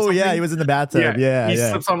like something. Yeah, he was in the bathtub. Yeah. He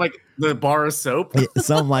slips on like the bar of soap. Yeah,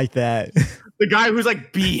 something like that. The guy who's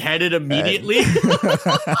like beheaded immediately.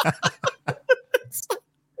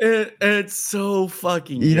 It's so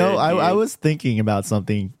fucking You know, good, I dude. was thinking about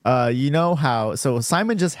something. You know how, so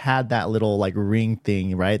Simon just had that little like ring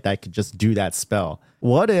thing, right? That could just do that spell.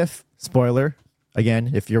 What if, spoiler,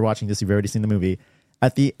 again, if you're watching this, you've already seen the movie,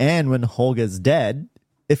 at the end when Holga's dead,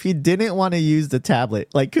 if he didn't want to use the tablet,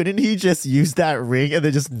 like, couldn't he just use that ring and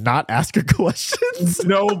then just not ask her questions?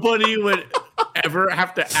 Nobody would ever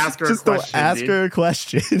have to ask her Just a question. don't ask dude. her a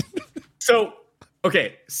question. So,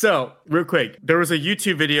 okay, so real quick, there was a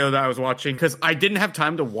YouTube video that I was watching because I didn't have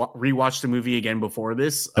time to rewatch the movie again before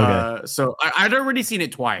this. Okay. So I'd already seen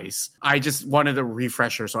it twice. I just wanted a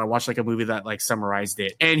refresher, so I watched like a movie that like summarized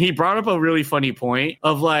it. And he brought up a really funny point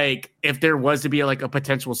of like if there was to be like a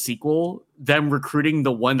potential sequel, them recruiting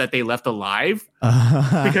the one that they left alive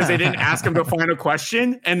because they didn't ask him the final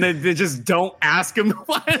question, and then they just don't ask him the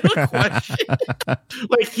final question.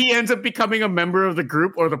 Like he ends up becoming a member of the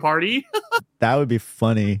group or the party. That would be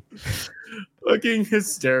funny. Fucking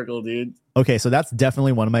hysterical, dude. Okay, so that's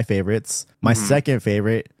definitely one of my favorites. My second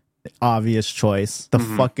favorite, obvious choice, the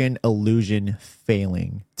fucking illusion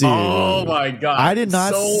failing. Dude, Oh my god. I did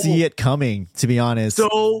not see it coming, to be honest.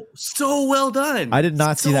 So well done. I did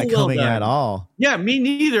not see that coming at all. Yeah, me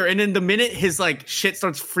neither. And then the minute his like shit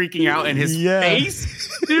starts freaking out in his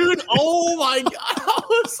face, dude, oh my god. I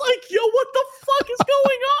was like, yo, what the fuck is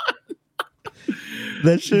going on?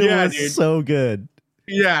 That shit was dude. so good.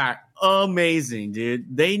 Yeah, amazing,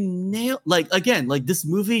 dude. They nailed, like, again, like this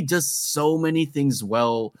movie does so many things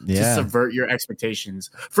well to subvert your expectations.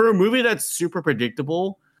 For a movie that's super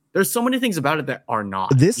predictable, there's so many things about it that are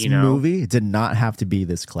not. This movie did not have to be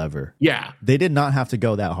this clever. Yeah. They did not have to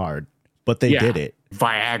go that hard, but they did it.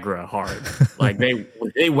 Viagra hard. Like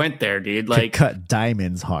they went there, dude. Like cut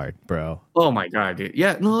diamonds hard, bro. Oh my god, dude.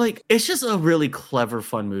 Yeah, no, like it's just a really clever,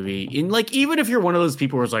 fun movie. And like even if you're one of those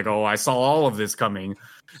people who's like, oh, I saw all of this coming,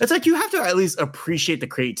 it's like you have to at least appreciate the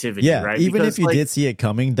creativity, right? Even because, if you like, did see it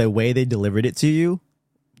coming, the way they delivered it to you,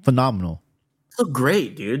 phenomenal. so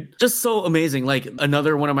great, dude. Just so amazing. Like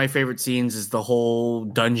another one of my favorite scenes is the whole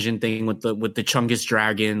dungeon thing with the Chungus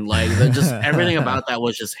dragon. Like just everything about that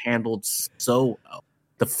was just handled so well.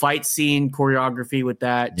 The fight scene choreography with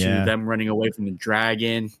that, to them running away from the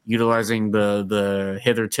dragon, utilizing the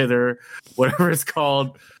hither tither, whatever it's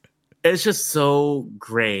called. It's just so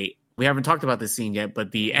great. We haven't talked about this scene yet,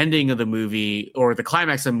 but the ending of the movie, or the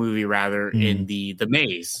climax of the movie rather, in the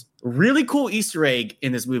maze. Really cool Easter egg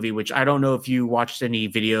in this movie, which I don't know if you watched any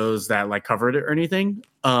videos that like covered it or anything.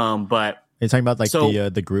 But you're talking about like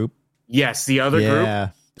the group? Yes, the other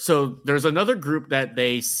group. So there's another group that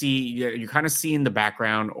they see, you kind of see in the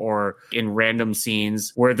background or in random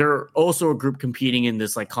scenes where they're also a group competing in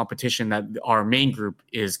this like competition that our main group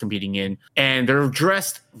is competing in. And they're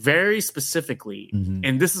dressed very specifically.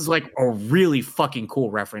 And this is like a really fucking cool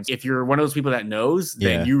reference. If you're one of those people that knows,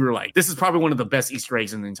 then you were like, this is probably one of the best Easter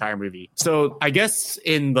eggs in the entire movie. So I guess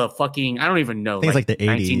in the fucking, I don't even know. I think it's like the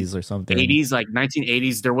 80s or something. 80s, like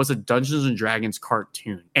 1980s, there was a Dungeons and Dragons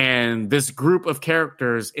cartoon. And this group of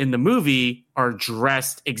characters in the movie are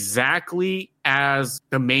dressed exactly as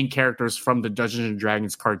the main characters from the Dungeons and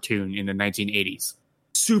Dragons cartoon in the 1980s.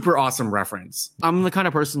 Super awesome reference. I'm the kind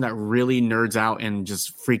of person that really nerds out and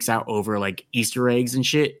just freaks out over like Easter eggs and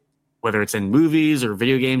shit, whether it's in movies or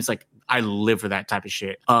video games. Like I live for that type of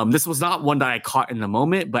shit. This was not one that I caught in the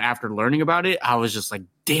moment, but after learning about it, I was just like,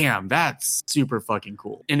 damn, that's super fucking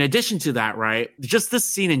cool. In addition to that, right, just this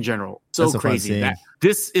scene in general, so crazy. That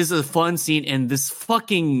this is a fun scene, and this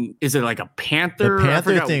fucking, is it like a panther? The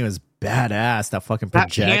panther thing was badass. That fucking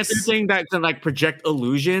projects. That panther thing that can like project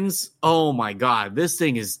illusions. Oh my god, this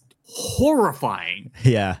thing is horrifying.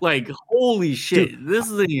 Yeah. Like, holy shit, dude, this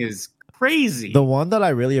thing is crazy. The one that I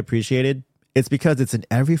really appreciated, it's because it's in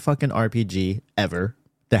every fucking RPG ever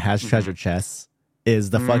that has treasure chests, is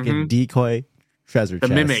the fucking decoy treasure chest.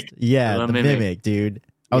 The mimic. Yeah, the mimic, dude.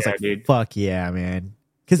 I was like, dude, fuck yeah, man.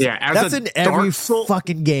 Because that's in every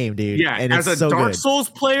fucking game, dude. Yeah, and as it's a so Dark good. Souls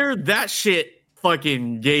player, that shit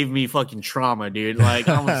fucking gave me fucking trauma, dude. Like,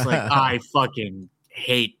 I was like, I fucking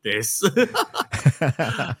hate this. The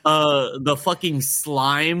fucking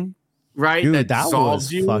slime, right? Dude, that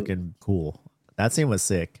was you. fucking cool. That scene was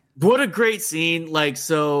sick. What a great scene. Like,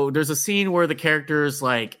 so there's a scene where the characters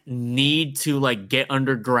like need to like get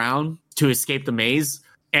underground to escape the maze,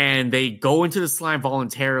 and they go into the slime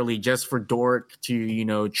voluntarily just for Doric to, you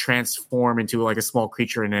know, transform into like a small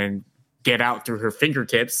creature and then get out through her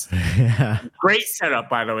fingertips. Yeah. Great setup,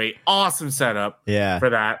 by the way. Awesome setup for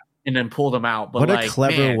that. And then pull them out. But what like, a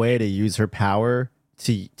clever way to use her power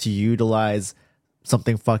to utilize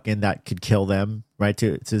something fucking that could kill them, right?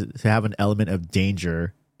 To have an element of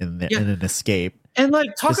danger in an escape. And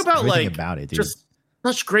like, talk just about like about it, dude. Just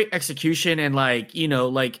such great execution, and like, you know,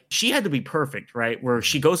 like she had to be perfect, right? Where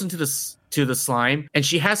she goes into the slime and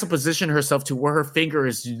she has to position herself to where her finger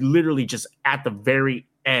is literally just at the very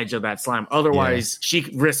edge of that slime. Otherwise, she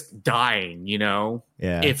risks dying, you know?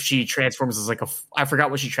 Yeah. If she transforms as like I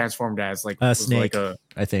forgot what she transformed as, like A was snake, like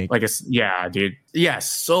I think. like a, yeah, dude. Yeah,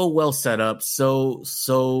 so well set up. So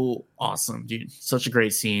awesome, dude. Such a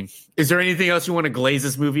great scene. Is there anything else you want to glaze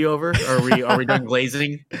this movie over? Are we done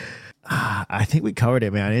glazing? I think we covered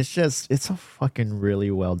it, man. It's a fucking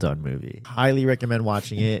really well done movie. Highly recommend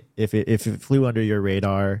watching it. If it flew under your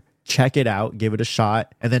radar, check it out, give it a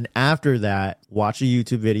shot. And then after that, watch a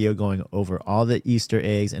YouTube video going over all the Easter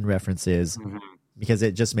eggs and references, because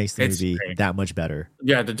it just makes the movie that much better.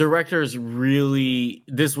 Yeah, the directors really,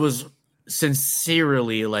 this was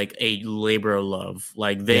sincerely like a labor of love.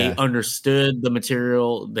 Like they understood the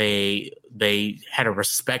material, they had a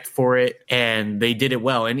respect for it, and they did it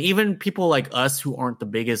well. And even people like us who aren't the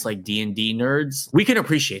biggest like D&D nerds, we can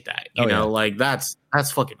appreciate that, you know. Like that's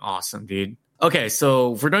fucking awesome, dude. Okay,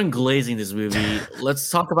 so if we're done glazing this movie,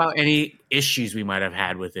 let's talk about any issues we might have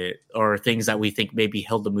had with it, or things that we think maybe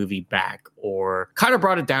held the movie back or kind of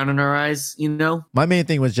brought it down in our eyes, you know? My main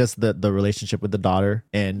thing was just the relationship with the daughter,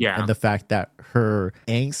 and the fact that her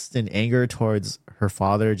angst and anger towards her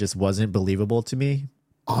father just wasn't believable to me.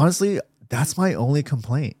 Honestly, that's my only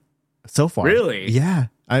complaint so far. Really? Yeah.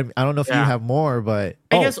 I don't know if you have more, but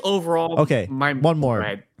I guess overall, okay, one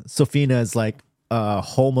more. Sofina is like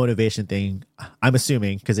whole motivation thing, I'm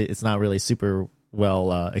assuming, because it's not really super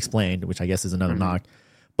well explained, which I guess is another knock.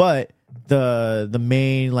 But the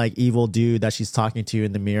main like evil dude that she's talking to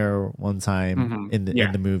in the mirror one time in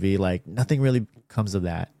the movie, like nothing really comes of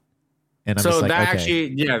that. And I'm just like, that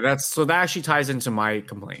actually ties into my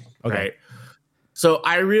complaint, right? So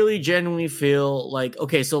I really genuinely feel like,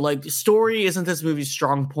 okay, so like story isn't this movie's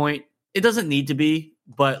strong point. It doesn't need to be,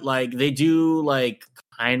 but like they do like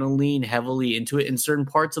kind of lean heavily into it in certain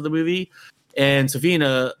parts of the movie. And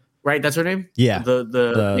Sofina, right? That's her name? Yeah.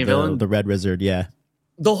 The main villain? The Red Wizard, yeah.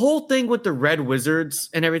 The whole thing with the Red Wizards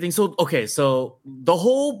and everything. So, okay, so the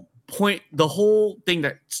whole thing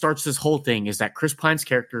that starts this whole thing is that Chris Pine's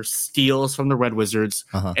character steals from the Red Wizards,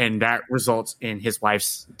 and that results in his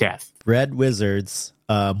wife's death. Red Wizards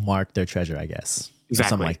mark their treasure, I guess. Exactly.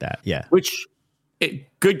 Something like that, yeah. Which,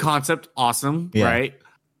 good concept, awesome, right?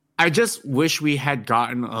 I just wish we had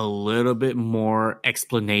gotten a little bit more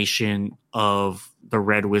explanation of the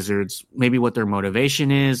Red Wizards, maybe what their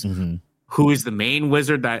motivation is, who is the main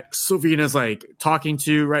wizard that Sofina's like talking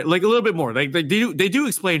to, right? Like a little bit more. Like they do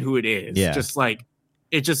explain who it is. Yeah. Just like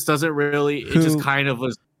it just doesn't really. It just kind of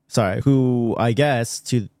was. Sorry, who I guess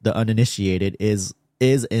to the uninitiated is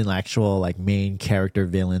an actual like main character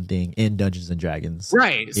villain thing in Dungeons and Dragons.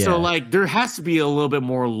 Right. Yeah. So like there has to be a little bit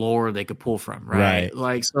more lore they could pull from, right?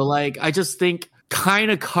 Like, so like I just think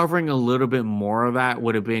kind of covering a little bit more of that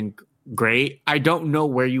would have been great. I don't know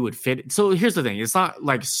where you would fit it. So here's the thing. It's not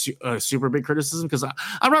like a super big criticism, because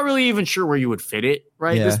I'm not really even sure where you would fit it,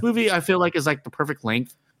 right? Yeah. This movie I feel like is like the perfect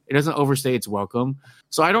length. It doesn't overstay its welcome.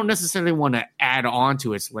 So I don't necessarily want to add on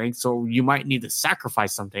to its length. So you might need to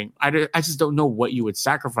sacrifice something. I just don't know what you would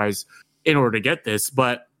sacrifice in order to get this.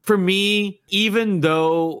 But for me, even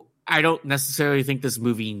though I don't necessarily think this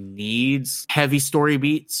movie needs heavy story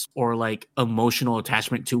beats or like emotional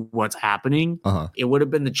attachment to what's happening, it would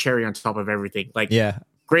have been the cherry on top of everything. Like,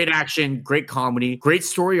 great action, great comedy, great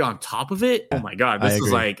story on top of it. Oh my God, this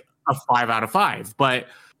is like a 5 out of 5. But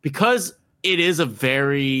because it is a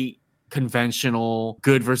very conventional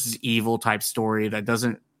good versus evil type story that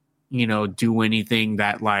doesn't, you know, do anything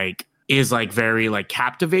that like is like very like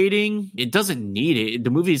captivating. It doesn't need it. The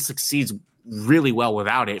movie succeeds really well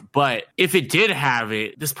without it. But if it did have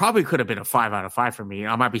it, this probably could have been a 5 out of 5 for me.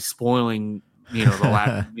 I might be spoiling, you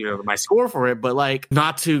know, my score for it, but like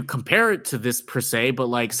not to compare it to this per se, but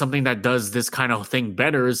like something that does this kind of thing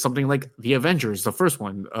better is something like the Avengers, the first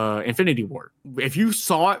one, Infinity War. If you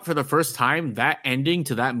saw it for the first time, that ending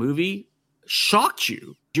to that movie shocked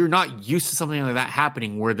you. You're not used to something like that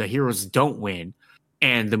happening where the heroes don't win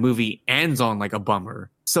and the movie ends on like a bummer.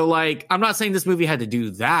 So like, I'm not saying this movie had to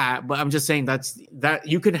do that, but I'm just saying that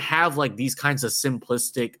you can have like these kinds of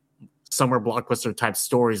simplistic summer blockbuster type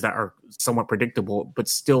stories that are somewhat predictable, but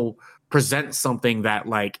still present something that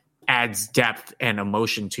like adds depth and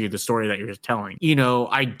emotion to the story that you're telling. You know,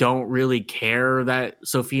 I don't really care that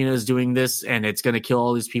Sofina is doing this and it's going to kill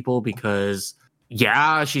all these people because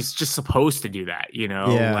she's just supposed to do that, you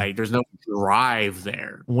know? Yeah. Like there's no drive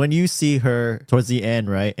there. When you see her towards the end,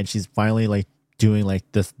 right? And she's finally like doing like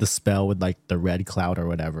the spell with like the red cloud or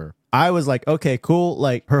whatever. I was like, okay, cool.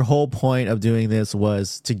 Like her whole point of doing this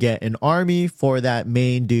was to get an army for that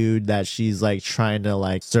main dude that she's like trying to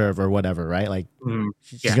like serve or whatever, right? Like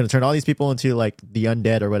she's Yeah. gonna turn all these people into like the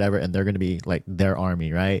undead or whatever, and they're gonna be like their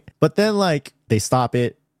army, right? But then like they stop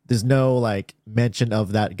it. There's no like mention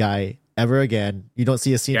of that guy ever again. You don't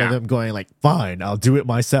see a scene of him going like, fine, I'll do it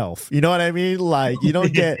myself. You know what I mean? Like you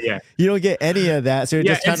don't get you don't get any of that. So you're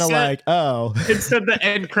just kind of like, oh. Instead the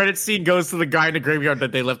end credit scene goes to the guy in the graveyard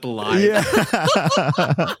that they left alive.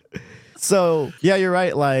 Yeah. So yeah, you're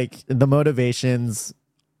right. Like the motivations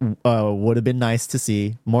would have been nice to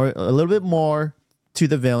see. A little bit more to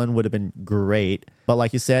the villain would have been great. But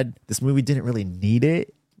like you said, this movie didn't really need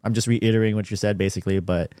it. I'm just reiterating what you said basically,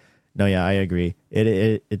 but no, yeah, I agree.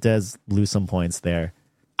 It does lose some points there.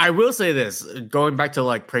 I will say this, going back to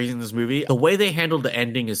like praising this movie, the way they handled the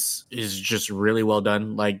ending is just really well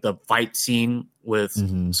done. Like the fight scene with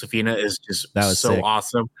Safina is just so sick.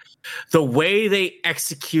 Awesome. The way they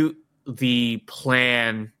execute the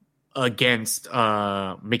plan against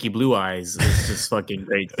Mickey Blue Eyes is just fucking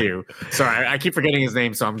great too. Sorry, I keep forgetting his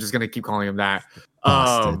name, so I'm just gonna keep calling him that.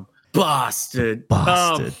 Bastard.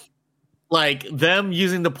 Like them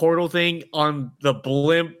using the portal thing on the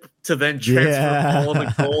blimp to then transfer all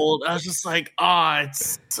the gold. I was just like,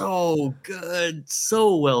 it's so good.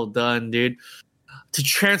 So well done, dude. To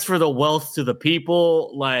transfer the wealth to the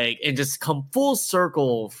people, like, and just come full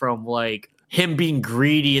circle from like him being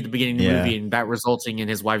greedy at the beginning of the movie and that resulting in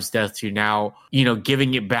his wife's death to now,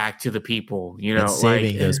 giving it back to the people, and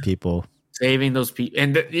saving those people. Saving those people.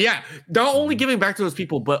 And not only giving back to those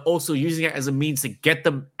people, but also using it as a means to get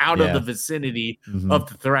them out of the vicinity of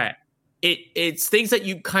the threat. It's things that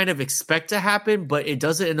you kind of expect to happen, but it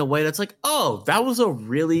does it in a way that's like, oh, that was a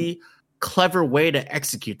really clever way to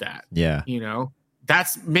execute that. Yeah.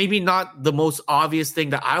 That's maybe not the most obvious thing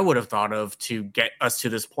that I would have thought of to get us to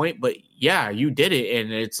this point, but yeah, you did it.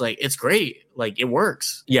 And it's like, it's great. Like it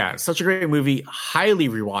works. Yeah. Such a great movie. Highly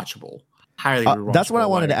rewatchable. That's what I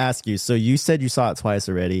wanted to ask you. So you said you saw it twice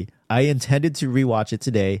already. I intended to rewatch it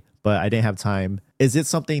today, but I didn't have time. Is it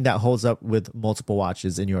something that holds up with multiple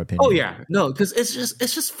watches in your opinion? Oh yeah, no, because it's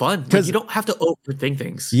just fun. Because you don't have to overthink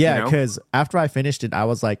things. Yeah, because after I finished it, I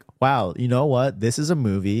was like, wow, you know what? This is a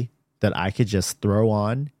movie that I could just throw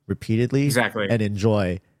on repeatedly and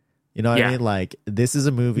enjoy. You know what I mean? Like this is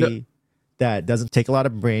a movie that doesn't take a lot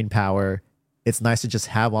of brain power. It's nice to just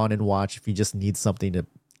have on and watch if you just need something to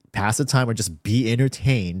pass the time or just be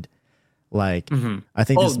entertained. Like I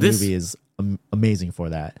think this movie is amazing for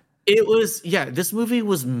that. It was this movie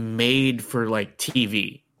was made for like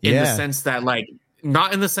TV in the sense that like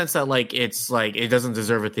not in the sense that like it's like it doesn't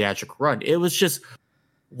deserve a theatrical run. It was just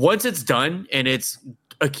once it's done and it's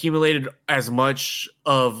accumulated as much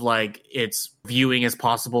of like its viewing as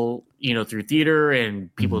possible, through theater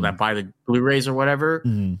and people that buy the Blu-rays or whatever.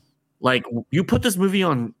 Like you put this movie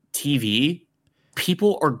on TV,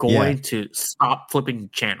 people are going to stop flipping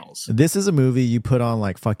channels. This is a movie you put on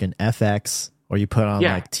like fucking FX or you put on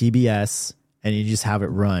like TBS and you just have it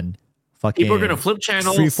run. Fucking people are going to flip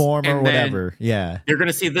channels, Freeform or whatever. Yeah. They're going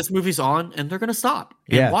to see this movie's on and they're going to stop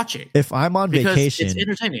and watch it. If I'm on vacation it's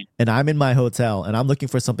entertaining and I'm in my hotel and I'm looking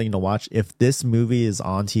for something to watch, if this movie is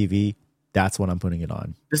on TV, that's when I'm putting it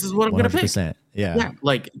on. This is what I'm going to pick.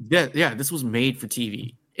 Yeah. This was made for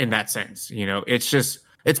TV in that sense.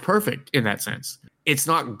 It's perfect in that sense. It's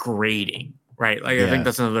not grating, right? Like I think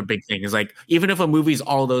that's another big thing is like, even if a movie's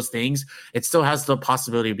all those things, it still has the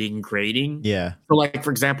possibility of being grating. Yeah. So like,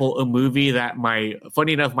 for example, a movie that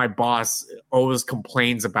funny enough, my boss always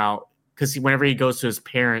complains about because whenever he goes to his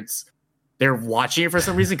parents, they're watching it for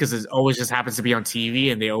some reason because it always just happens to be on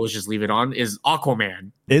TV and they always just leave it on is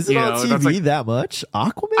Aquaman. Is it on TV that much?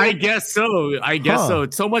 Aquaman? I guess so. So.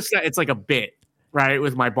 So much that it's like a bit. Right,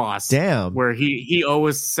 with my boss. Damn. Where he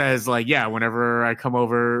always says, like, whenever I come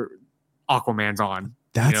over, Aquaman's on.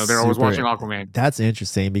 They're always watching Aquaman. That's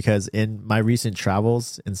interesting because in my recent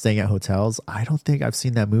travels and staying at hotels, I don't think I've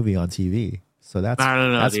seen that movie on TV. So that's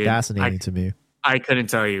fascinating to me. I couldn't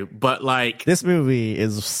tell you, but like this movie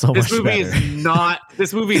is so much better.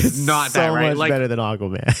 This movie is not that right. So much better than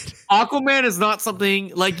Aquaman. Aquaman is not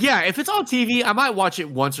something like if it's on TV, I might watch it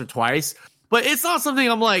once or twice. But it's not something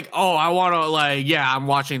I'm like, oh, I want to I'm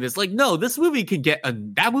watching this. Like, no, this movie can get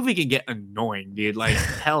annoying, dude. Like,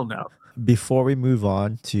 hell no. Before we move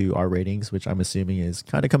on to our ratings, which I'm assuming is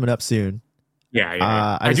kind of coming up soon.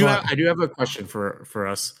 Yeah. I do have a question for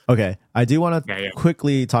us. Okay, I do want to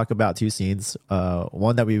quickly talk about two scenes.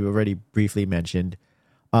 One that we already briefly mentioned,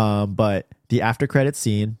 but the after credit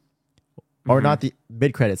scene, or not the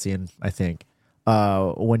mid credit scene, I think.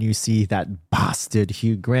 When you see that bastard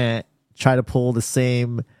Hugh Grant try to pull the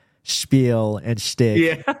same spiel and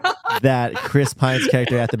shtick that Chris Pine's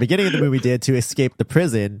character at the beginning of the movie did to escape the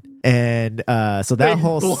prison. And so that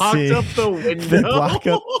whole scene, up the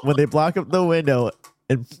window. when they block up the window,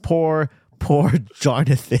 and poor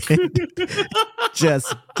Jonathan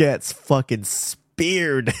just gets fucking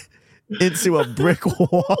speared into a brick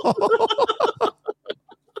wall.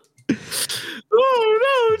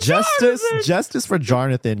 Oh no! Justice for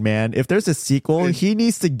Jonathan, man. If there's a sequel, he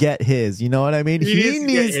needs to get his. You know what I mean? He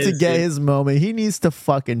needs to get his moment. He needs to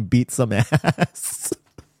fucking beat some ass.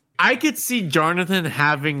 I could see Jonathan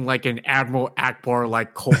having like an Admiral Akbar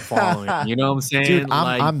like cult following. You know what I'm saying? Dude,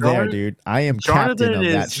 I'm there, dude. I am captain of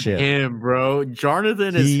that ship. Him, bro.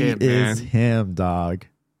 Jonathan is him, man. He is him, dog.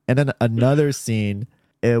 And then another scene.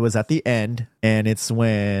 It was at the end, and it's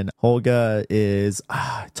when Holga is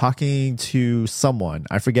talking to someone.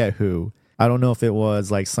 I forget who. I don't know if it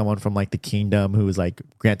was like someone from like the kingdom who was like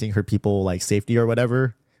granting her people like safety or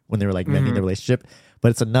whatever when they were like mending the relationship.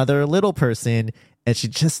 But it's another little person, and she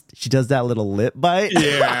does that little lip bite.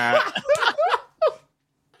 Yeah.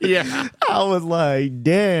 Yeah. I was like,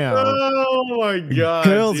 damn. Oh my god.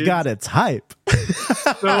 Girls dude. got a type.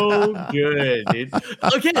 So good, dude.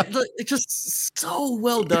 Again, it's just so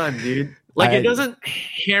well done, dude. Like it doesn't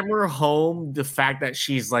hammer home the fact that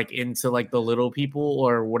she's like into like the little people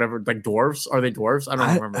or whatever, like dwarves. Are they dwarves? I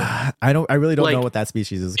don't remember. I really don't know what that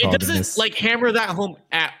species is called. It doesn't like hammer that home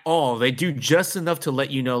at all. They do just enough to let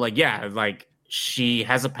you know, like, yeah, like she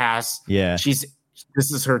has a past. Yeah.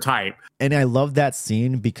 This is her type. And I love that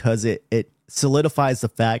scene because it solidifies the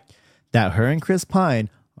fact that her and Chris Pine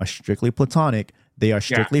are strictly platonic. They are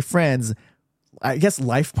strictly friends. I guess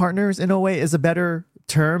life partners in a way is a better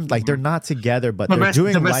term. Like they're not together, but they're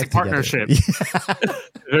doing domestic life partnership. Together.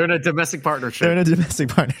 They're in a domestic partnership. They're in a domestic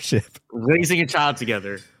partnership. Raising a child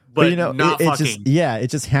together. But you know, not fucking. It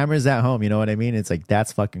just hammers that home. You know what I mean? It's like,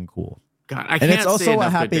 that's fucking cool. God, and it's also a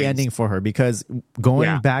happy ending for her because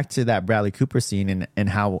going back to that Bradley Cooper scene and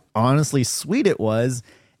how honestly sweet it was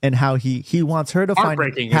and how he wants her to find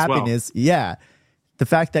happiness. Well. Yeah. The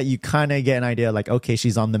fact that you kind of get an idea like, okay,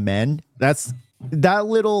 she's on the mend. That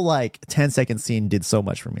little like 10-second scene did so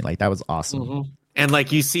much for me. Like that was awesome. Mm-hmm. And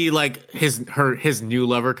like you see like his new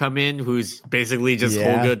lover come in who's basically just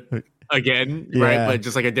Holga again, right? But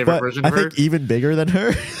just like a different version of her. I think even bigger than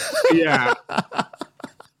her. Yeah.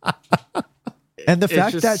 And the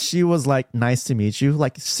fact that she was like, nice to meet you.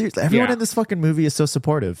 Like, seriously, everyone in this fucking movie is so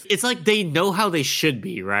supportive. It's like they know how they should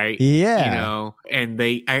be, right? Yeah. You know, and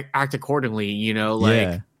they act accordingly, you know,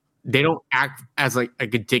 like they don't act as like a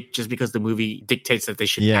dick just because the movie dictates that they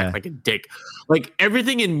should act like a dick. Like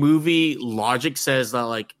everything in movie logic says that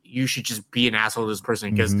like you should just be an asshole to this person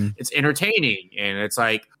because it's entertaining. And it's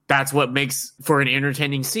like, that's what makes for an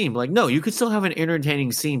entertaining scene. Like, no, you could still have an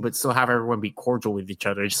entertaining scene, but still have everyone be cordial with each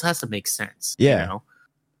other. It just has to make sense. Yeah. You know?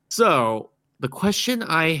 So the question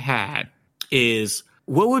I had is,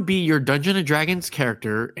 what would be your Dungeons and Dragons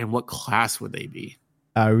character and what class would they be?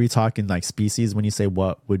 Are we talking like species when you say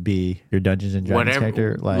what would be your Dungeons and Dragons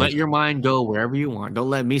character? Like, let your mind go wherever you want. Don't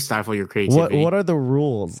let me stifle your creativity. What are the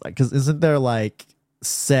rules? Like, because isn't there like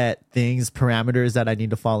set things, parameters that I need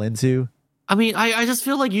to fall into? I mean, I just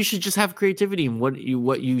feel like you should just have creativity in what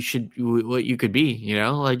you could be, you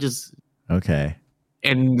know? Like just okay.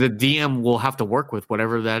 And the DM will have to work with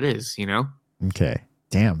whatever that is, you know? Okay.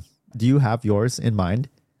 Damn. Do you have yours in mind?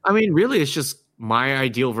 I mean, really, it's just my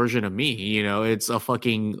ideal version of me, you know? It's a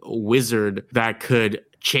fucking wizard that could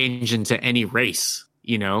change into any race,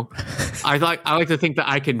 you know? I like to think that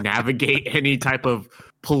I can navigate any type of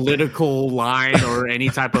political line or any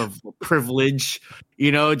type of privilege,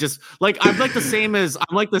 you know, just like I'm the same as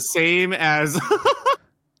I'm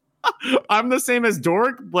the same as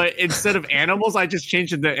Dork, but instead of animals, I just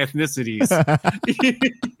changed into ethnicities.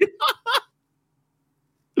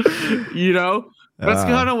 You know, that's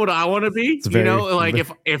kind of what I want to be. You know, like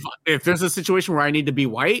if there's a situation where I need to be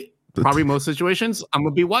white, probably most situations I'm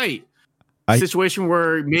gonna be white. Situation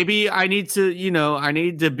where maybe I need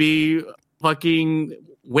to be fucking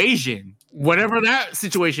Wasian, whatever that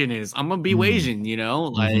situation is, I'm gonna be Wasian, you know,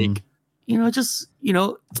 like, you know, just, you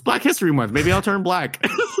know, it's Black History Month. Maybe I'll turn black.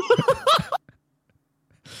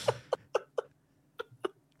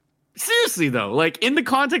 Seriously though, like in the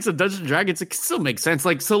context of Dungeons and Dragons, it still makes sense.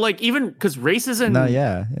 Like, so like even because races and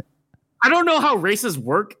I don't know how races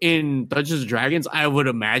work in Dungeons and Dragons. I would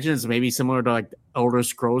imagine it's maybe similar to like Elder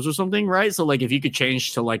Scrolls or something, right? So like if you could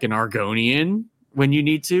change to like an Argonian when you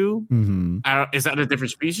need to, is that a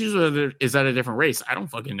different species or is that a different race? I don't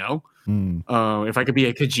fucking know. If I could be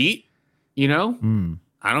a Khajiit, you know,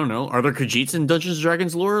 I don't know. Are there Khajiits in Dungeons and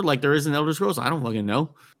Dragons lore like there is in Elder Scrolls? I don't fucking know.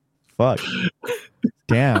 Fuck.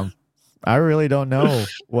 Damn. I really don't know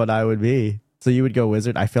what I would be. So you would go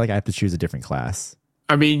wizard? I feel like I have to choose a different class.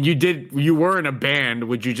 I mean, you were in a band.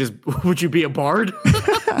 Would you be a bard?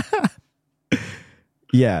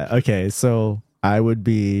 Yeah, okay. So I would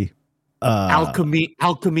be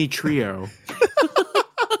alchemy trio.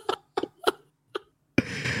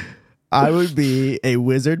 I would be a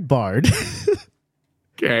wizard bard.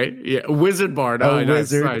 Okay, yeah, wizard bard. A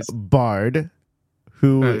wizard bard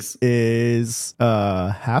who is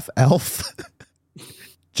half elf.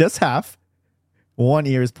 Just half. One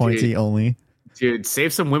ear is pointy only. Dude,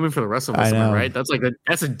 save some women for the rest of us, am I right? That's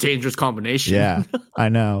that's a dangerous combination. Yeah, I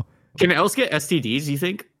know. Can elves get STDs, you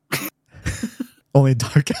think? Only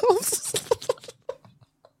dark elves?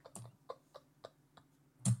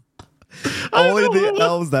 Only the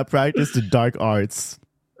elves that practice the dark arts.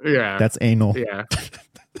 Yeah. That's anal. Yeah.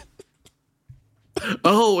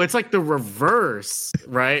 Oh, it's like the reverse,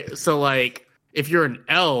 right? So like if you're an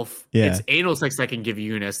elf, it's anal sex that can give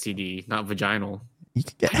you an STD, not vaginal. You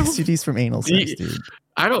can get STDs from anal sex, dude.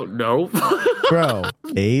 I don't know. Bro,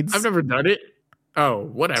 AIDS? I've never done it. Oh,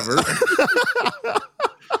 whatever.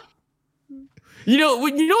 You know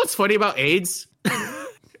what's funny about AIDS?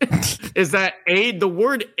 Is that the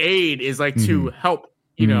word aid is like to help,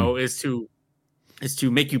 is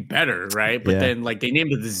to make you better, right? But then like they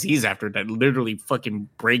named a disease after it that literally fucking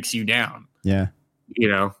breaks you down. Yeah.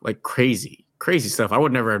 Like crazy stuff. I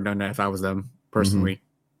would never have done that if I was them personally.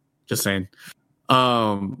 Just saying.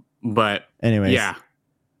 But anyways. Yeah.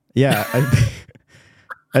 Yeah,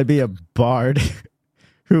 I'd be a bard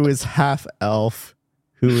who is half elf,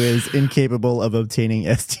 who is incapable of obtaining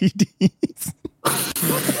STDs.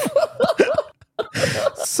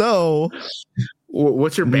 So,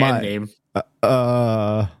 what's your band name?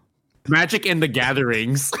 Magic and the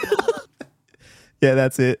Gatherings. Yeah,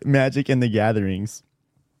 that's it. Magic and the Gatherings.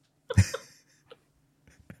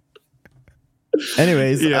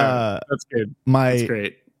 Anyways, that's good. That's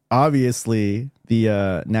great. Obviously,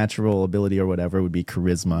 the natural ability or whatever would be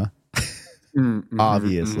charisma.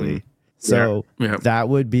 Obviously. So that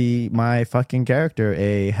would be my fucking character,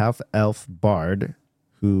 a half elf bard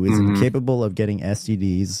who is incapable of getting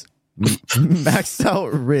STDs, maxed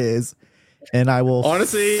out Riz, and I will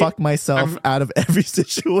honestly fuck myself out of every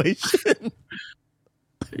situation.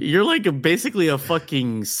 You're like basically a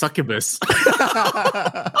fucking succubus.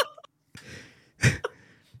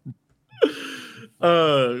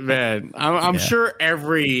 Oh man, I'm sure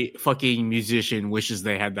every fucking musician wishes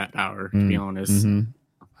they had that power. To be honest,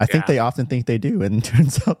 I think they often think they do, and it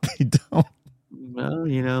turns out they don't.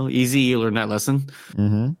 Well, easy. You learn that lesson,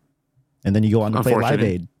 and then you go on to play Live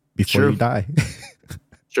Aid before you die.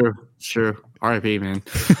 Sure. R.I.P. Man.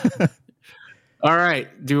 All right.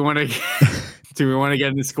 Do we want to get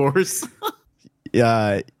into scores?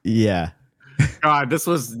 Yeah. God, this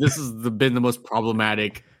has been the most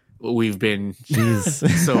problematic we've been. Jeez.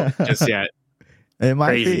 So just yet. It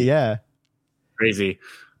might be, yeah. Crazy.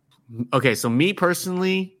 Okay, so me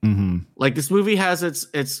personally, like this movie has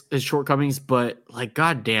its shortcomings, but like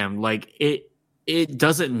goddamn, like it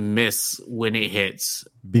doesn't miss when it hits.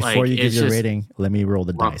 Before you give your rating, let me roll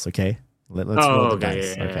the dice, okay? Let's roll the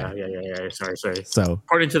dice. Yeah. Sorry. So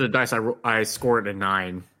according to the dice, I scored a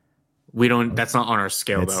 9. We don't. That's not on our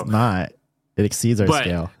scale though. It's not. It exceeds our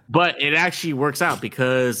scale. But it actually works out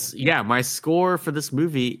because my score for this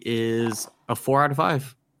movie is a 4 out of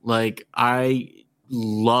 5. Like I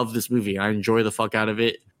love this movie. I enjoy the fuck out of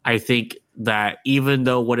it. I think that even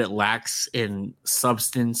though what it lacks in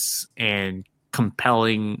substance and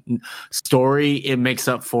compelling story, it makes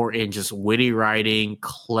up for in just witty writing,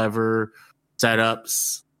 clever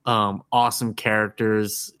setups, awesome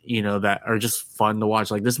characters, that are just fun to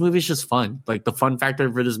watch. Like this movie is just fun. Like the fun factor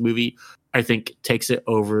for this movie, I think, takes it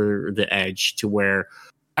over the edge to where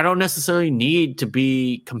I don't necessarily need to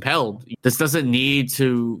be compelled. This doesn't need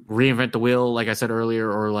to reinvent the wheel, like I said earlier,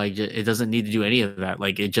 or like it doesn't need to do any of that.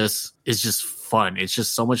 Like it's just fun. It's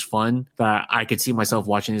just so much fun that I could see myself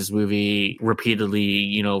watching this movie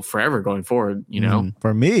repeatedly, forever going forward,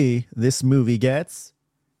 For me, this movie gets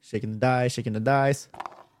shaking the dice.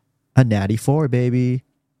 A natty 4, baby.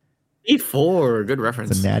 Natty 4, good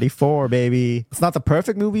reference. It's a natty 4, baby. It's not the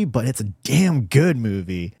perfect movie, but it's a damn good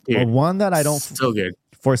movie. Dude, one that I don't so good.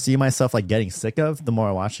 Foresee myself like getting sick of the more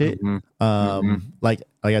I watch it. Like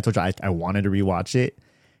I told you, I wanted to rewatch it,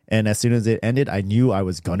 and as soon as it ended, I knew I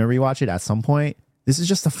was gonna rewatch it at some point. This is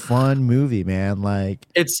just a fun movie, man. Like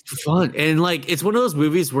it's fun, and like it's one of those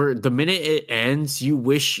movies where the minute it ends, you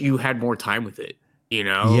wish you had more time with it.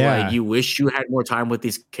 Like you wish you had more time with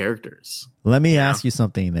these characters. Let me ask you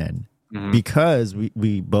something then, because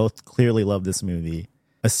we both clearly love this movie.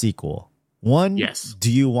 A sequel, One, Yes.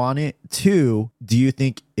 do you want it? Two, do you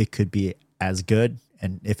think it could be as good?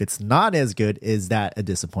 And if it's not as good, is that a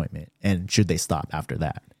disappointment? And should they stop after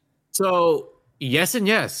that? So yes and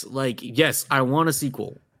yes. Like, yes, I want a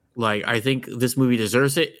sequel. Like, I think this movie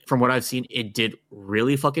deserves it. From what I've seen, it did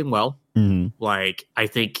really fucking well. Mm-hmm. Like, I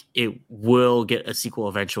think it will get a sequel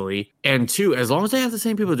eventually. And two, as long as they have the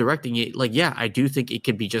same people directing it, like, yeah, I do think it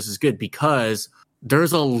could be just as good because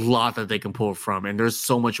there's a lot that they can pull from, and there's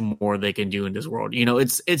so much more they can do in this world. You know,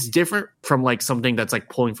 it's different from like something that's like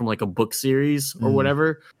pulling from like a book series or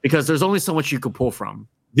whatever, because there's only so much you could pull from.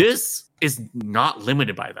 This is not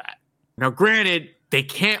limited by that. Now, granted, they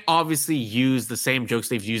can't obviously use the same jokes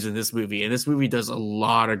they've used in this movie. And this movie does a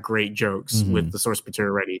lot of great jokes with the source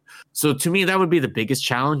material already. So to me, that would be the biggest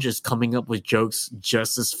challenge, is coming up with jokes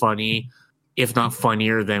just as funny, if not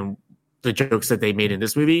funnier, than the jokes that they made in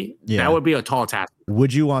this movie. Yeah. That would be a tall task.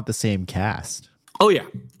 Would you want the same cast? Oh yeah,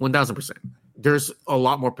 1000%. There's a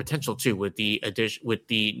lot more potential too with the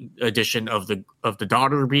addition of the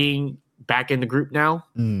daughter being back in the group now,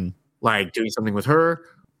 like doing something with her.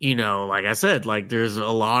 You know, like I said, like there's a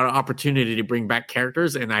lot of opportunity to bring back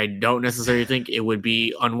characters, and I don't necessarily think it would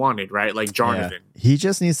be unwanted, right? Like Jonathan. Yeah. He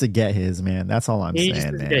just needs to get his, man. That's all I'm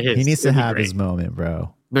saying, man. He needs to have his moment,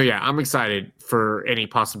 bro. No, yeah, I'm excited for any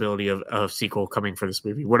possibility of sequel coming for this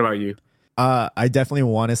movie. What about you? I definitely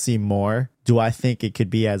want to see more. Do I think it could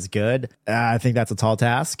be as good? I think that's a tall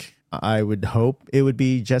task. I would hope it would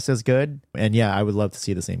be just as good. And yeah, I would love to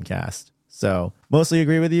see the same cast. So mostly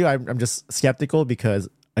agree with you. I'm just skeptical because,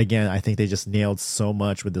 again, I think they just nailed so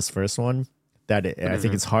much with this first one that I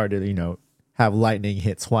think it's hard to, have lightning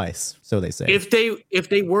hit twice. So they say. If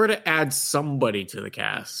they were to add somebody to the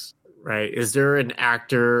cast, right? Is there an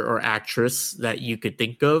actor or actress that you could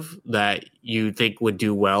think of that you think would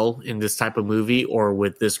do well in this type of movie or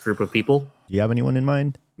with this group of people? Do you have anyone in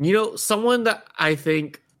mind? Someone that I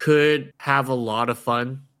think could have a lot of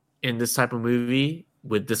fun in this type of movie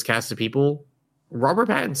with this cast of people, Robert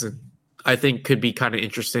Pattinson. I think could be kind of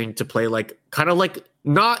interesting to play kind of like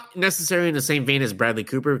not necessarily in the same vein as Bradley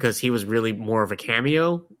Cooper, because he was really more of a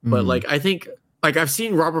cameo. But I think I've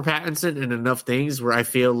seen Robert Pattinson in enough things where I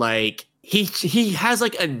feel like he has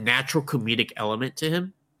like a natural comedic element to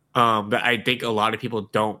him that I think a lot of people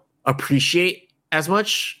don't appreciate as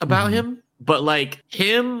much about him. But like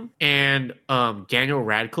him and Daniel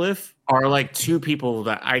Radcliffe are like two people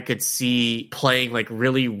that I could see playing like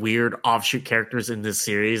really weird offshoot characters in this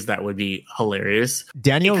series that would be hilarious.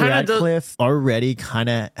 Daniel Radcliffe already kind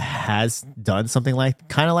of has done something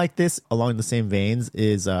kind of like this along the same veins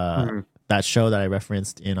is that show that I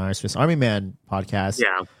referenced in our Swiss Army Man podcast,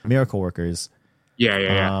 Miracle Workers.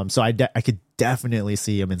 Yeah. So I could definitely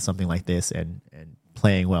see him in something like this and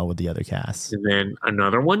playing well with the other cast. And then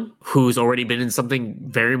another one who's already been in something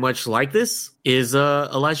very much like this is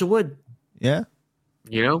Elijah Wood. Yeah.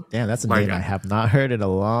 Damn, that's a name I have not heard in a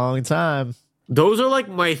long time. Those are like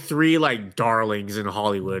my three like darlings in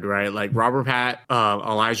Hollywood, right? Like Robert Pat,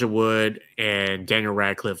 Elijah Wood, and Daniel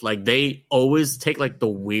Radcliffe. Like they always take like the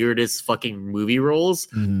weirdest fucking movie roles,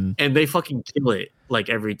 and they fucking kill it. Like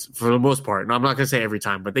for the most part. And I'm not gonna say every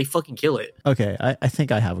time, but they fucking kill it. Okay, I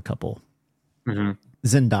think I have a couple.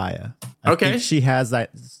 Zendaya. I think she has that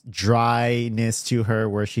dryness to her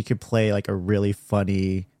where she could play like a really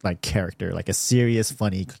funny like character, like a serious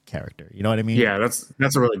funny character. You know what I mean? Yeah, that's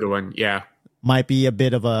a really good one. Yeah. Might be a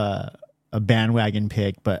bit of a bandwagon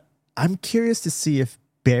pick, but I'm curious to see if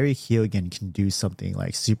Barry Keoghan can do something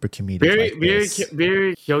like super comedic. Barry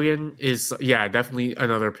Keoghan is definitely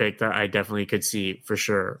another pick that I definitely could see for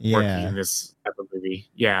sure working in this type of movie.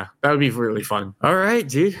 Yeah, that would be really fun. All right,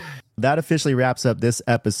 dude. That officially wraps up this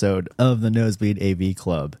episode of the Nosebleed AV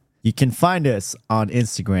Club. You can find us on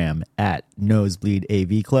Instagram at Nosebleed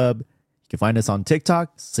AV Club. You can find us on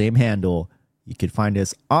TikTok, same handle. You can find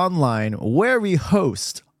us online where we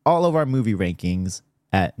host all of our movie rankings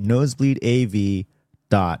at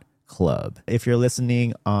nosebleedav.club. If you're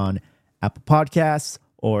listening on Apple Podcasts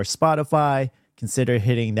or Spotify, consider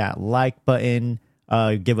hitting that like button.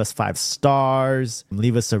 Give us 5 stars,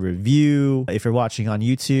 leave us a review. If you're watching on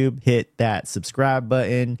YouTube, hit that subscribe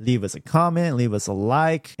button, leave us a comment, leave us a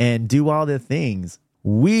like, and do all the things.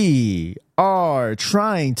 We are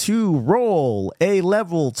trying to roll a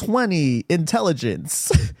level 20 intelligence.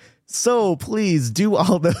 So please do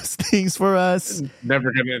all those things for us.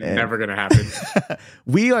 Never gonna happen.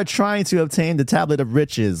 We are trying to obtain the tablet of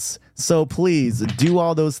riches. So please do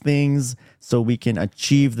all those things so we can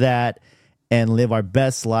achieve that and live our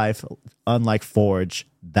best life, unlike Forge,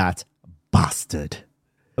 that bastard.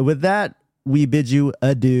 With that, we bid you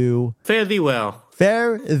adieu. Fare thee well.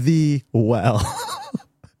 Fare thee well.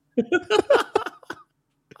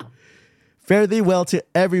 Fare thee well to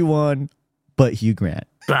everyone but Hugh Grant.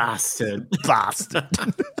 Bastard. Bastard.